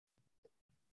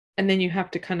 And then you have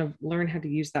to kind of learn how to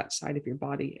use that side of your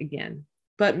body again.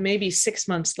 But maybe 6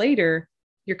 months later,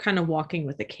 you're kind of walking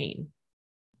with a cane,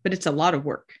 but it's a lot of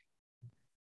work.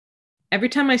 Every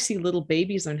time I see little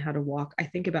babies learn how to walk, I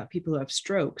think about people who have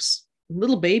strokes.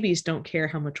 Little babies don't care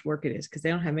how much work it is because they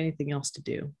don't have anything else to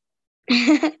do.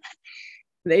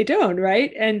 They don't,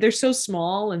 right? And they're so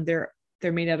small, and they're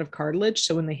made out of cartilage,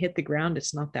 so when they hit the ground,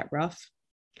 it's not that rough.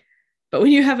 But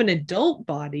when you have an adult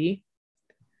body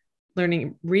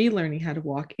relearning how to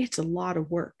walk, it's a lot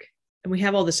of work. And we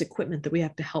have all this equipment that we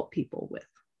have to help people with.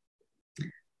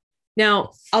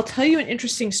 Now, I'll tell you an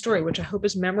interesting story, which I hope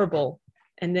is memorable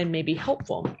and then maybe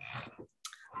helpful.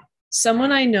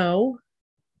 Someone I know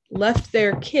left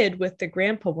their kid with the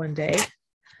grandpa one day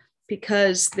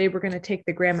because they were going to take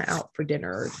the grandma out for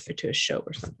dinner or to a show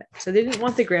or something. So they didn't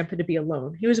want the grandpa to be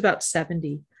alone. He was about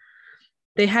 70.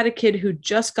 They had a kid who'd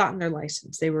just gotten their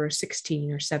license. They were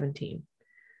 16 or 17.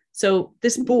 So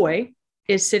this boy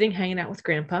is sitting hanging out with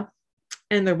grandpa,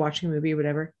 and they're watching a movie or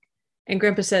whatever. And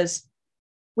grandpa says,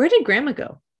 "Where did grandma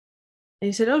go?" And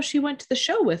he said, "Oh, she went to the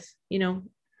show with,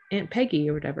 Aunt Peggy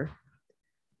or whatever."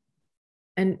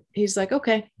 And he's like,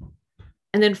 "Okay."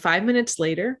 And then 5 minutes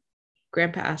later,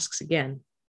 grandpa asks again,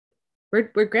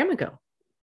 Where'd grandma go?"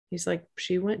 He's like,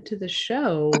 "She went to the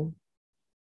show."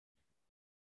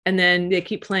 And then they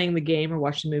keep playing the game or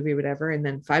watch the movie or whatever. And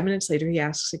then 5 minutes later, he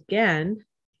asks again.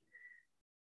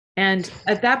 And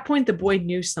at that point, the boy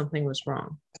knew something was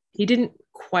wrong. He didn't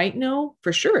quite know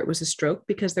for sure it was a stroke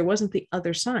because there wasn't the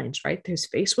other signs, right? His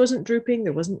face wasn't drooping.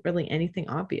 There wasn't really anything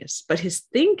obvious, but his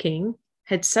thinking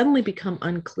had suddenly become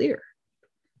unclear.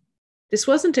 This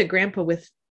wasn't a grandpa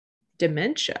with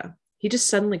dementia. He just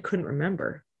suddenly couldn't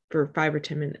remember for 5 or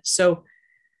 10 minutes. So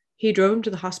he drove him to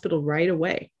the hospital right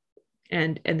away,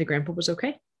 and the grandpa was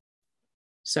okay.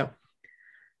 So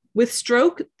with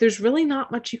stroke, there's really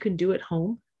not much you can do at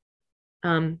home.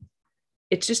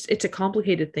 It's a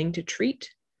complicated thing to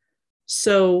treat.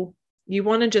 So you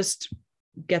want to just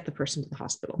get the person to the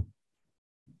hospital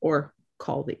or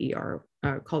call the ER,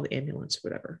 call the ambulance,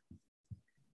 whatever.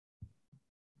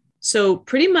 So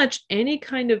pretty much any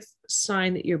kind of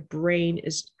sign that your brain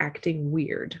is acting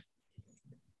weird,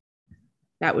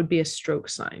 that would be a stroke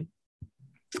sign.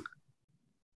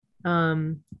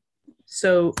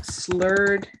 So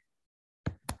slurred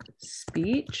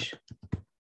speech,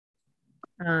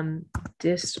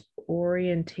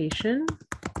 disorientation,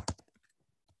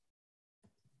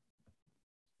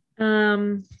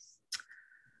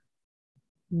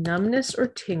 numbness or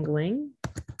tingling.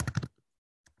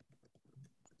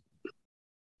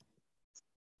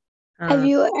 Have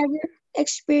you ever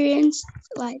experienced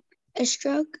like a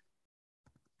stroke?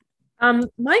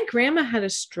 My grandma had a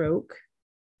stroke.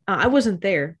 I wasn't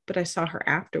there, but I saw her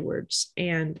afterwards,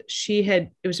 and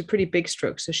it was a pretty big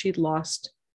stroke. So she'd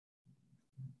lost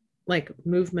like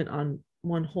movement on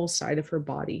one whole side of her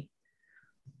body.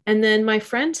 And then my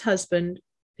friend's husband,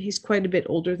 he's quite a bit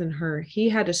older than her. He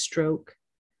had a stroke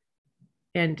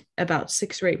and about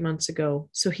 6 or 8 months ago.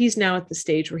 So he's now at the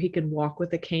stage where he can walk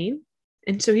with a cane.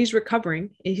 And so he's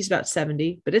recovering. He's about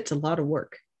 70, but it's a lot of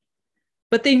work.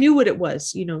 But they knew what it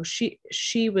was.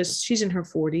 She's in her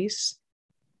 40s.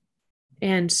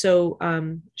 And so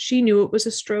she knew it was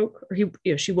a stroke,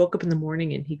 or she woke up in the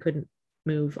morning and he couldn't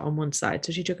move on one side.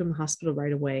 So she took him to the hospital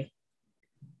right away.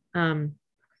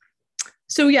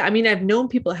 So yeah, I mean, I've known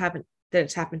people that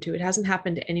it's happened to. It hasn't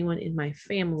happened to anyone in my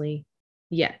family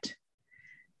yet.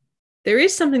 There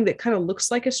is something that kind of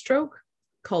looks like a stroke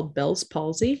called Bell's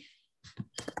palsy,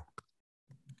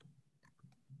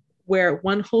 where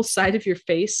one whole side of your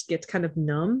face gets kind of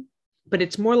numb, but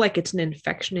it's more like it's an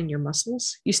infection in your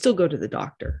muscles. You still go to the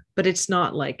doctor, but it's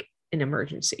not like an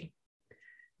emergency.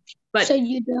 But so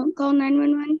you don't call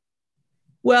 911?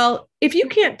 Well, if you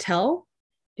can't tell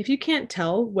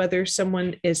whether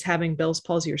someone is having Bell's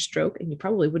palsy or stroke, and you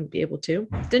probably wouldn't be able to,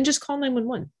 then just call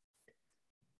 911.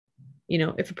 You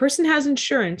know, if a person has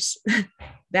insurance,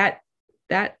 that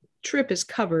trip is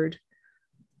covered.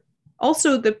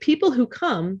 Also, the people who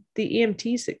come, the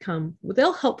EMTs that come,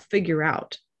 they'll help figure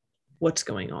out what's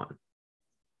going on.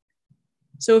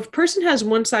 So if a person has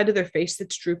one side of their face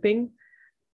that's drooping,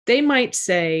 they might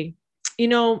say, you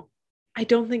know, I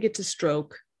don't think it's a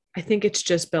stroke. I think it's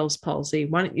just Bell's palsy.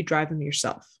 Why don't you drive them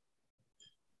yourself?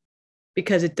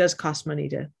 Because it does cost money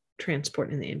to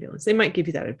transport in the ambulance. They might give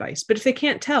you that advice, but if they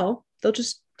can't tell, they'll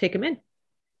just take them in.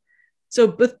 So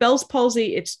with Bell's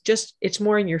palsy, it's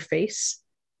more in your face,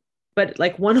 but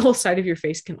like one whole side of your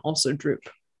face can also droop.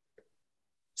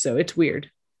 So it's weird.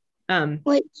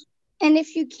 Wait, and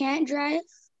if you can't drive,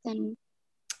 then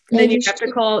you have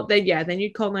to call. Then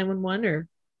you'd call 911,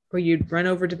 or you'd run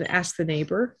over to ask the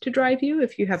neighbor to drive you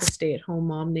if you have a stay-at-home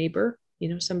mom neighbor. You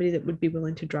know, somebody that would be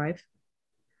willing to drive.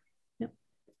 Yep.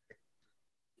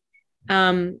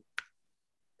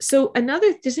 So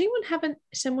does anyone have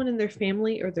someone in their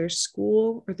family or their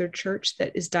school or their church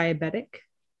that is diabetic?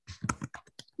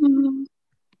 Mm-hmm.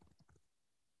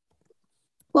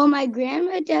 Well, my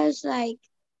grandma does like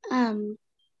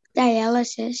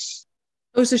dialysis.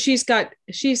 Oh, so she's got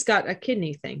a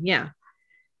kidney thing. Yeah.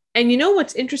 And you know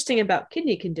what's interesting about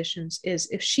kidney conditions is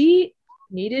if she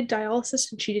needed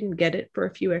dialysis and she didn't get it for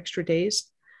a few extra days,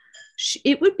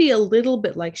 it would be a little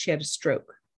bit like she had a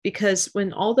stroke, because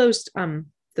when all those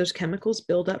chemicals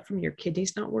build up from your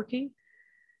kidneys not working,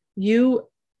 you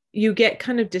get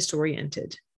kind of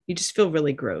disoriented. You just feel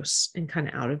really gross and kind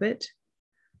of out of it.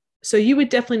 So you would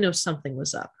definitely know something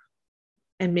was up,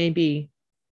 and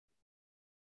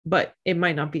but it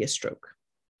might not be a stroke.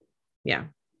 Yeah.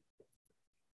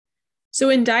 So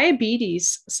in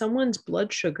diabetes, someone's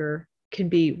blood sugar can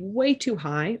be way too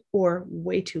high or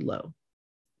way too low.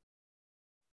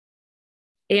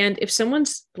 And if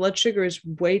someone's blood sugar is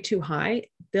way too high,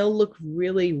 they'll look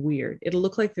really weird. It'll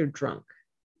look like they're drunk.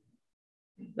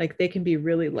 Like they can be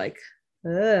really like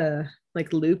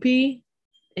loopy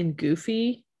and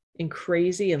goofy and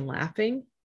crazy and laughing.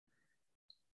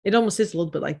 It almost is a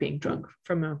little bit like being drunk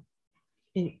from a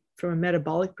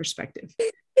metabolic perspective.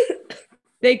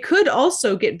 They could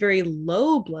also get very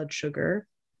low blood sugar,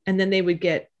 and then they would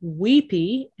get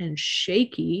weepy and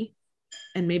shaky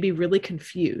and maybe really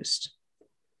confused.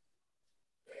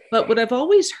 But what I've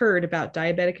always heard about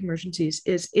diabetic emergencies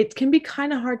is it can be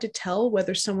kind of hard to tell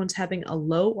whether someone's having a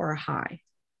low or a high,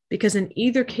 because in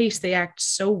either case, they act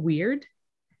so weird,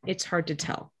 it's hard to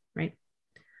tell, right?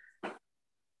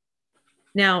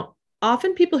 Now,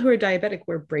 often people who are diabetic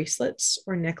wear bracelets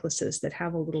or necklaces that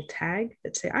have a little tag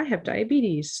that say, I have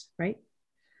diabetes, right?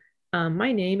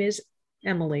 My name is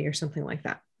Emily, or something like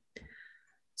that.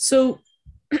 So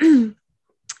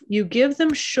you give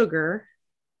them sugar,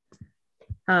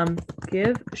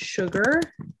 give sugar,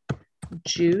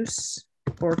 juice,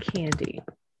 or candy.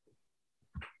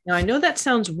 Now, I know that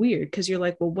sounds weird because you're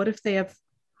like, well, what if they have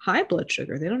high blood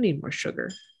sugar? They don't need more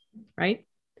sugar, right?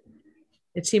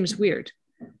 It seems weird.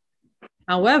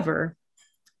 However,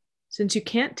 since you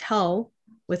can't tell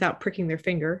without pricking their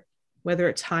finger whether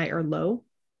it's high or low,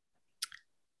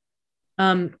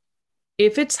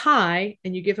 if it's high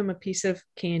and you give them a piece of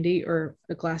candy or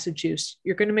a glass of juice,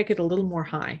 you're going to make it a little more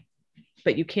high,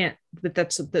 but you can't. But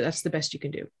that's the best you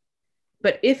can do.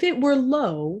 But if it were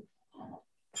low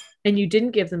and you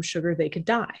didn't give them sugar, they could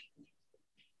die.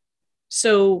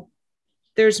 So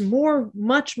there's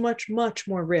much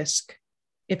more risk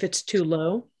if it's too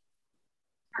low.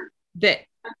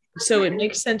 So it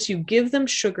makes sense you give them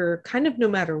sugar kind of no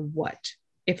matter what.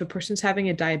 If a person's having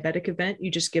a diabetic event,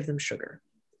 you just give them sugar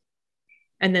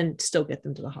and then still get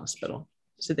them to the hospital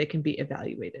so they can be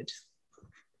evaluated.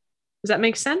 Does that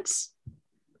make sense?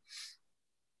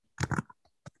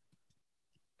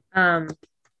 So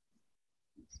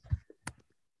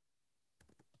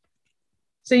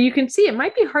you can see it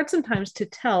might be hard sometimes to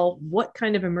tell what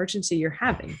kind of emergency you're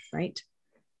having, right?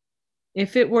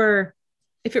 If it were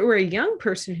a young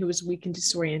person who was weak and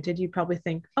disoriented, you'd probably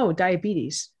think, oh,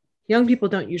 diabetes. Young people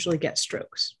don't usually get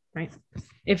strokes, right?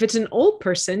 If it's an old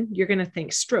person, you're going to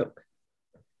think stroke.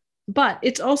 But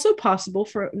it's also possible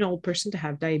for an old person to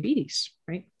have diabetes,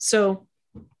 right? So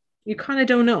you kind of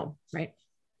don't know, right?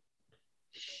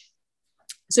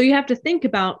 So you have to think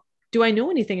about, do I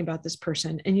know anything about this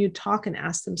person? And you talk and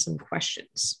ask them some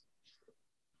questions.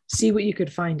 See what you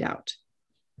could find out.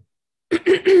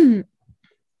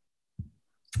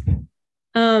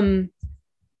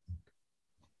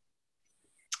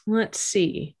 Let's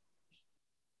see.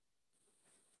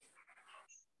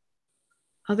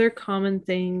 Other common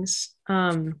things.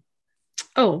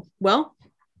 Oh, well,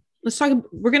 let's talk.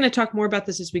 We're going to talk more about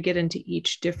this as we get into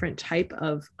each different type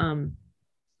of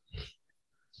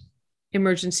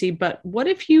emergency. But what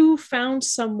if you found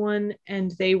someone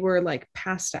and they were like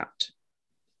passed out?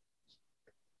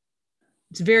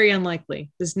 It's very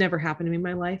unlikely. This never happened to me in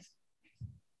my life.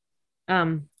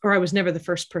 Or I was never the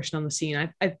first person on the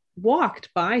scene. I've walked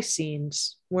by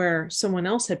scenes where someone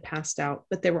else had passed out,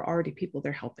 but there were already people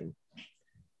there helping.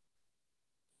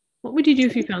 What would you do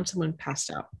if you found someone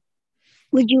passed out?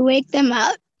 Would you wake them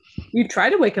up? You try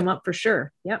to wake them up for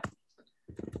sure. Yep.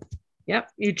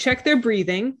 You check their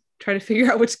breathing, try to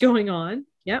figure out what's going on.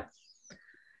 Yep.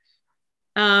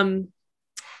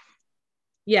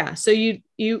 Yeah. So I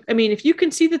mean, if you can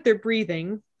see that they're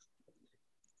breathing,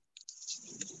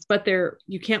 but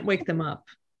you can't wake them up,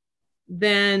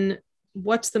 then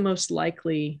what's the most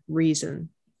likely reason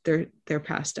they're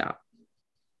passed out?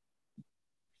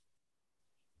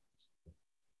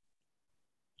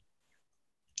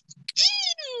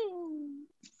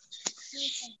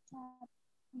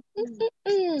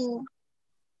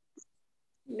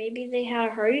 Maybe they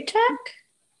had a heart attack.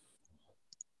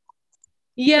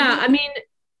 Yeah, I mean,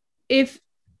 it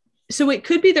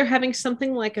could be they're having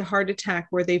something like a heart attack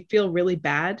where they feel really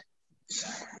bad,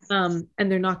 and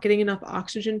they're not getting enough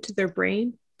oxygen to their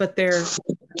brain, but they're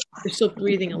still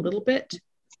breathing a little bit.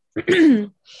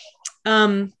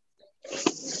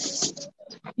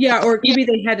 Yeah, or maybe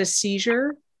they had a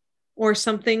seizure or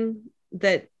something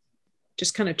that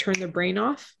just kind of turned their brain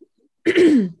off.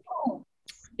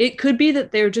 It could be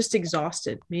that they're just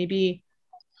exhausted. Maybe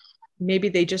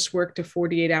they just worked a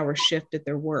 48-hour shift at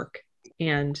their work,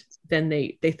 and then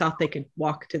they thought they could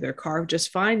walk to their car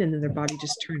just fine, and then their body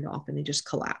just turned off and they just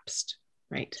collapsed,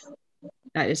 right?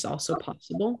 That is also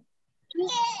possible.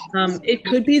 It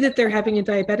could be that they're having a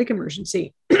diabetic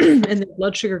emergency and their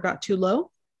blood sugar got too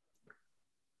low.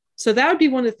 So that would be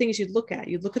one of the things you'd look at.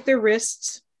 You'd look at their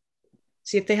wrists,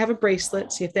 see if they have a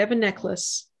bracelet, see if they have a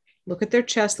necklace, look at their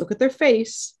chest, look at their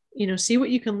face, see what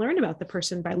you can learn about the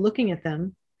person by looking at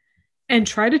them, and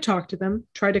try to talk to them,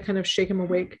 try to kind of shake them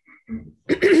awake.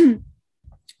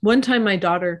 One time my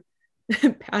daughter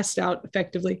passed out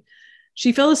effectively.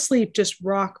 She fell asleep just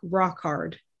rock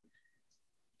hard.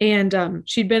 And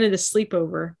she'd been at a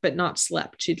sleepover, but not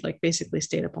slept. She'd like basically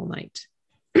stayed up all night.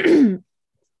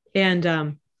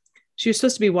 And she was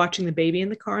supposed to be watching the baby in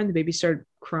the car, and the baby started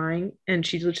crying, and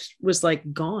she just was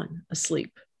like gone,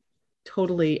 asleep,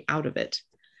 totally out of it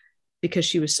because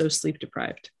she was so sleep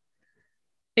deprived.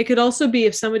 It could also be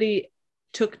if somebody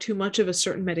took too much of a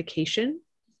certain medication,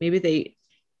 maybe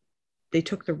they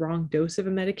took the wrong dose of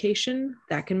a medication,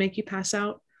 that can make you pass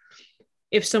out.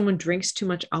 If someone drinks too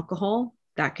much alcohol,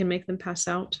 that can make them pass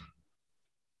out.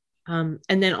 And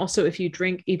then also if you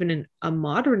drink even a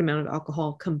moderate amount of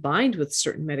alcohol combined with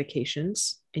certain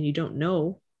medications, and you don't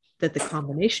know that the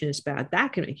combination is bad,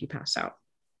 that can make you pass out.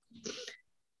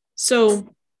 So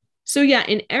yeah,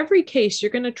 in every case,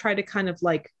 you're going to try to kind of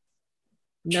like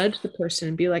nudge the person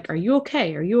and be like, are you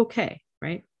okay? Are you okay?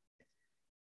 Right.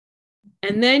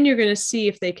 And then you're going to see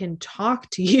if they can talk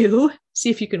to you, see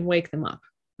if you can wake them up.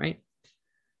 Right.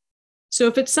 So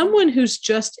if it's someone who's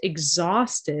just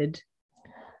exhausted,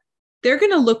 they're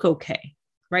going to look okay.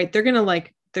 Right. They're going to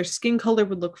their skin color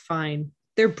would look fine.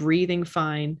 They're breathing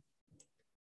fine.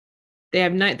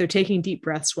 They're taking deep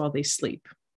breaths while they sleep.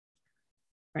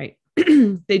 Right.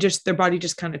 Their body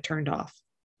just kind of turned off.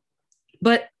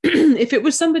 But if it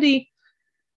was somebody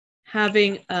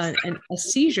having a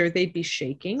seizure, they'd be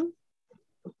shaking,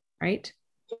 right?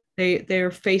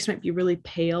 Their face might be really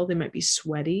pale. They might be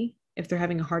sweaty. If they're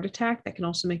having a heart attack, that can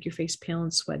also make your face pale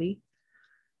and sweaty.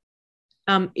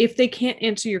 If they can't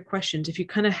answer your questions, if you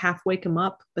kind of half wake them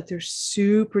up, but they're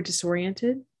super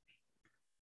disoriented.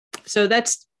 So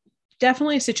that's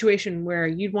definitely a situation where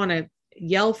you'd want to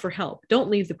yell for help. Don't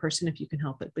leave the person if you can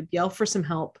help it, but yell for some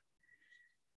help.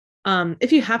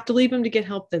 If you have to leave them to get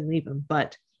help, then leave them.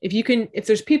 But if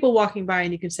there's people walking by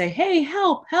and you can say, hey,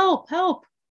 help, help, help.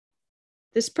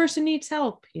 This person needs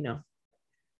help,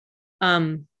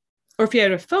 Or if you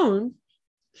had a phone,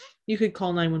 you could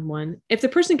call 911. If the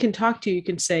person can talk to you, you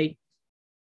can say,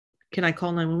 can I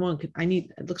call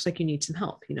 911? It looks like you need some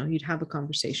help. You'd have a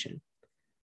conversation.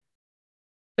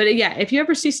 But yeah, if you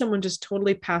ever see someone just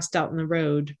totally passed out on the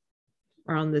road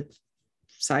or on the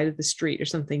side of the street or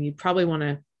something, you'd probably want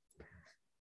to,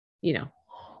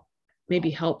 maybe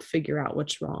help figure out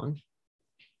what's wrong,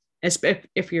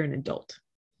 if you're an adult,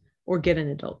 or get an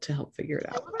adult to help figure it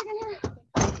out.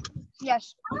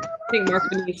 Yes. I think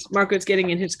Marco's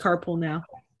getting in his carpool now.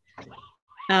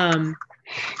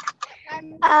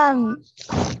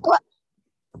 What?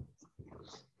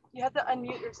 You have to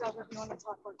unmute yourself if you want to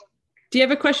talk. Do you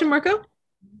have a question, Marco?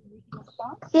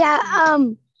 Yeah.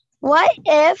 What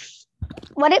if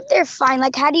they're fine?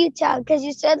 Like, how do you tell? Because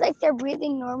you said like they're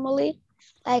breathing normally.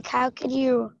 Like, how could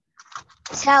you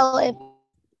tell if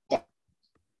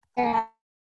they're...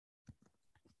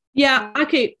 Yeah.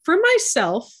 Okay. For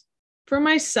myself,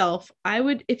 I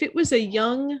would, if it was a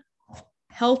young,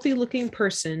 healthy looking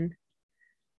person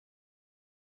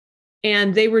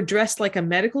and they were dressed like a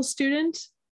medical student,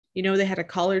 they had a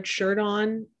collared shirt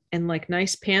on and like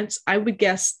nice pants, I would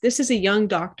guess this is a young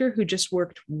doctor who just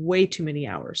worked way too many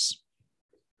hours,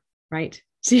 right?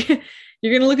 See,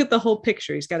 you're going to look at the whole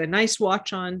picture. He's got a nice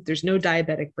watch on. There's no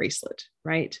diabetic bracelet,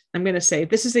 right? I'm going to say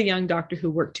this is a young doctor who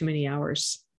worked too many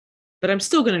hours, but I'm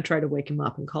still going to try to wake him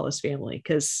up and call his family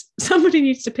because somebody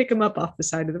needs to pick him up off the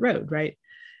side of the road, right?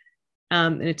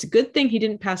 And it's a good thing he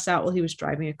didn't pass out while he was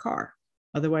driving a car.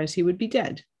 Otherwise, he would be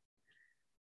dead.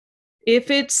 If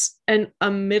it's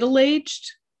a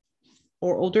middle-aged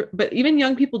or older, but even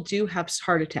young people do have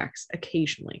heart attacks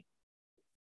occasionally,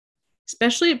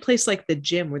 especially at a place like the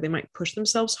gym where they might push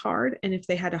themselves hard. And if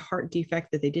they had a heart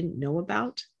defect that they didn't know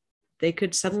about, they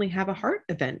could suddenly have a heart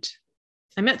event.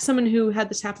 I met someone who had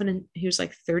this happen and he was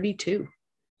like 32.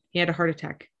 He had a heart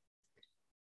attack.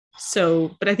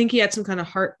 So, but I think he had some kind of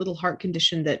little heart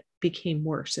condition that became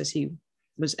worse as he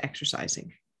was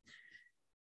exercising.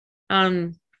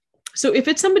 So if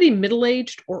it's somebody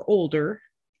middle-aged or older,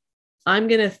 I'm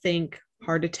going to think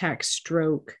heart attack,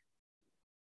 stroke.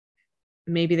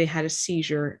 Maybe they had a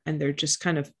seizure and they're just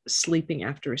kind of sleeping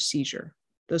after a seizure.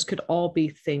 Those could all be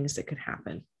things that could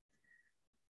happen.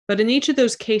 But in each of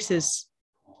those cases,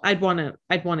 I'd want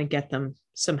to get them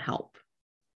some help.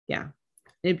 Yeah.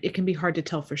 It can be hard to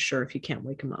tell for sure if you can't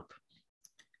wake them up.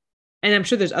 And I'm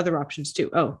sure there's other options too.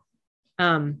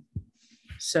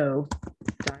 So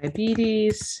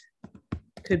diabetes,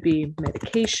 could be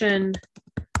medication,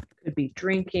 could be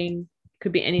drinking,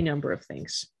 could be any number of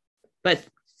things. But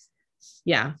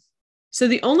yeah. So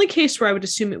the only case where I would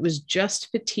assume it was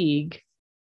just fatigue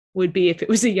would be if it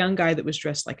was a young guy that was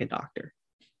dressed like a doctor.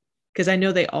 Because I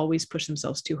know they always push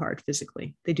themselves too hard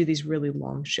physically. They do these really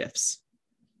long shifts.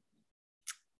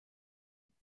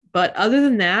 But other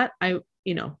than that,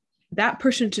 that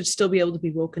person should still be able to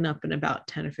be woken up in about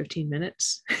 10 or 15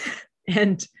 minutes.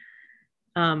 And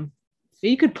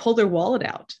you could pull their wallet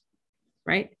out,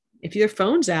 right? If their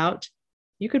phone's out,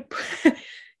 you could,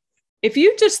 if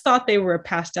you just thought they were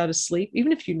passed out asleep,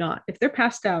 even if if they're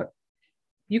passed out,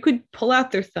 you could pull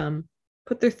out their thumb,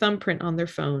 put their thumbprint on their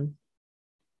phone.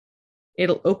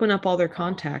 It'll open up all their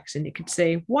contacts and it could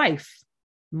say wife,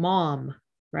 mom,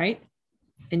 right?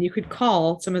 And you could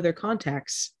call some of their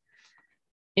contacts.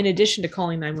 In addition to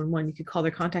calling 911, you could call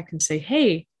their contact and say,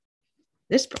 hey,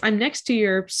 I'm next to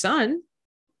your son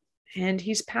and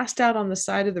he's passed out on the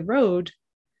side of the road.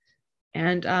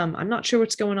 And I'm not sure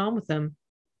what's going on with him.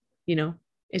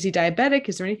 Is he diabetic?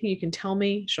 Is there anything you can tell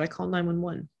me? Should I call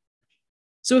 911?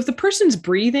 So if the person's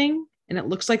breathing and it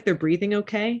looks like they're breathing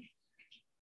okay,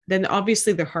 then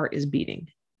obviously their heart is beating.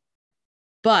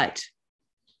 But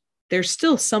there's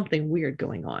still something weird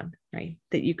going on, right?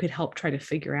 That you could help try to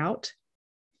figure out.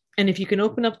 And if you can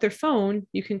open up their phone,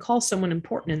 you can call someone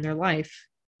important in their life.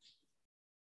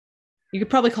 You could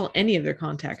probably call any of their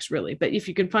contacts, really. But if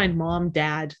you can find mom,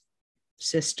 dad,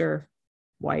 sister,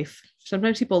 wife,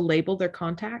 sometimes people label their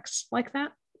contacts like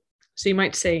that. So you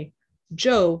might say,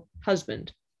 Joe,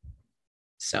 husband.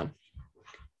 So,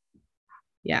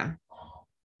 yeah.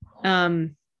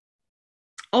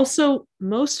 Also,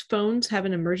 most phones have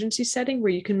an emergency setting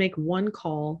where you can make one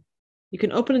call. You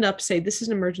can open it up, say, this is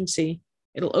an emergency.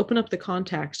 It'll open up the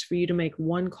contacts for you to make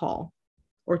one call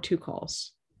or two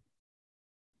calls,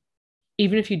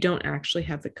 even if you don't actually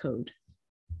have the code.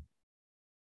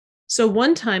 So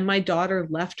one time my daughter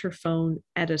left her phone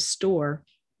at a store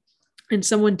and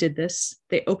someone did this.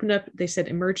 They opened up, they said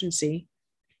emergency,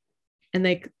 and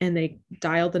they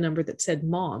dialed the number that said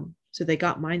mom. So they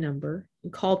got my number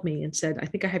and called me and said, I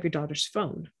think I have your daughter's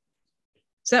phone.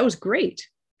 So that was great.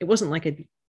 It wasn't like a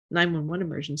 911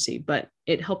 emergency, but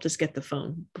it helped us get the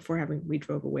phone before we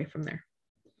drove away from there.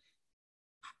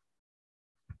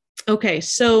 Okay,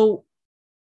 so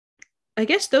I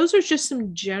guess those are just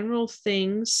some general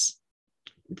things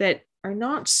that are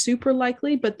not super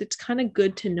likely, but it's kind of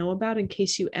good to know about in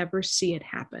case you ever see it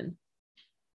happen.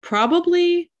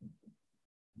 Probably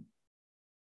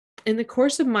in the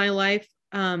course of my life,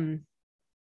 I've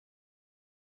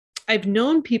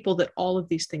known people that all of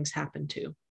these things happen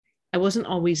to. I wasn't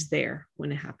always there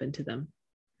when it happened to them.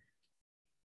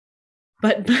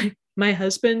 But my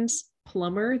husband's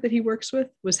plumber that he works with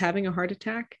was having a heart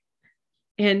attack.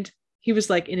 And he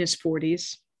was like in his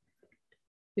 40s.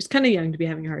 He's kind of young to be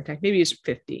having a heart attack. Maybe he's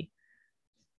 50.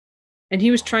 And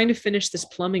he was trying to finish this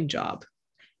plumbing job.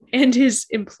 And his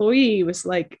employee was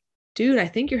like, dude, I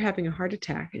think you're having a heart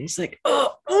attack. And he's like,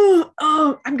 oh,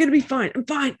 I'm going to be fine. I'm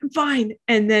fine.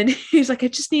 And then he's like, I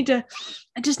just need to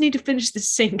finish the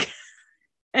sink.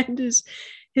 And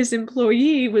his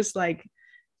employee was like,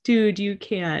 dude, you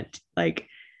can't. Like,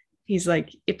 he's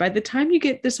like, if by the time you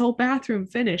get this whole bathroom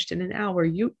finished in an hour,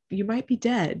 you might be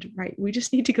dead, right? We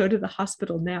just need to go to the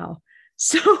hospital now.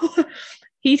 So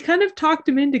he kind of talked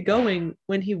him into going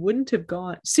when he wouldn't have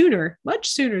gone sooner,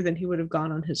 much sooner than he would have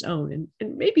gone on his own,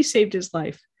 and maybe saved his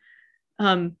life.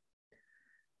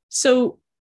 So,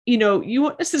 you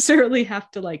won't necessarily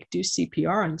have to like do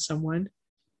CPR on someone,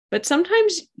 but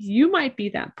sometimes you might be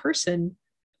that person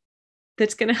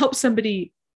that's going to help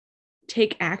somebody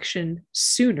take action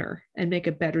sooner and make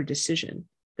a better decision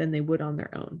than they would on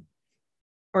their own.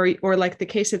 Or like the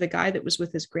case of the guy that was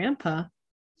with his grandpa,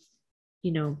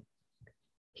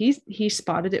 he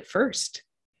spotted it first.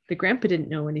 The grandpa didn't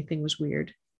know anything was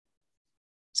weird.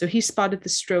 So he spotted the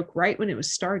stroke right when it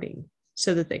was starting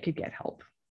so that they could get help.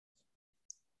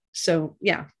 So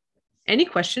yeah. Any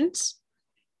questions?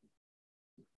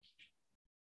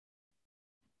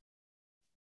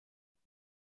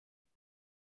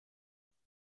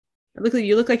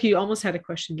 You look like you almost had a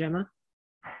question, Gemma.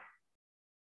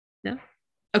 No?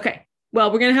 Okay.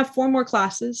 Well, we're going to have 4 more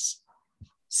classes.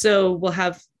 So we'll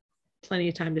have plenty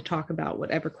of time to talk about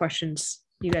whatever questions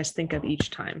you guys think of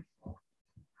each time.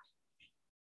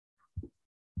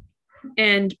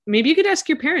 And maybe you could ask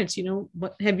your parents,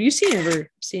 what have you ever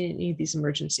seen any of these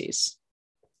emergencies?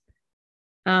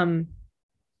 They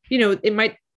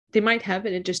might have,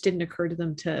 and it just didn't occur to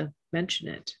them to mention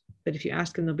it. But if you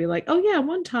ask them, they'll be like, oh yeah,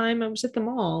 one time I was at the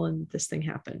mall and this thing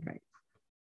happened, right?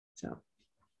 So,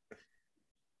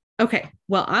 okay,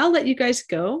 well, I'll let you guys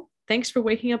go. Thanks for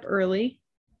waking up early,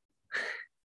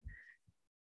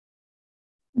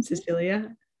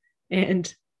 Cecilia,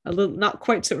 and a little, not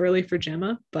quite so early for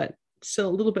Gemma, but still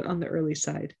a little bit on the early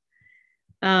side.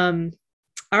 All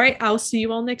right, I'll see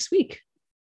you all next week.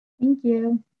 Thank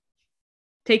you.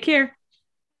 Take care.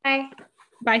 Bye.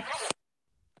 Bye.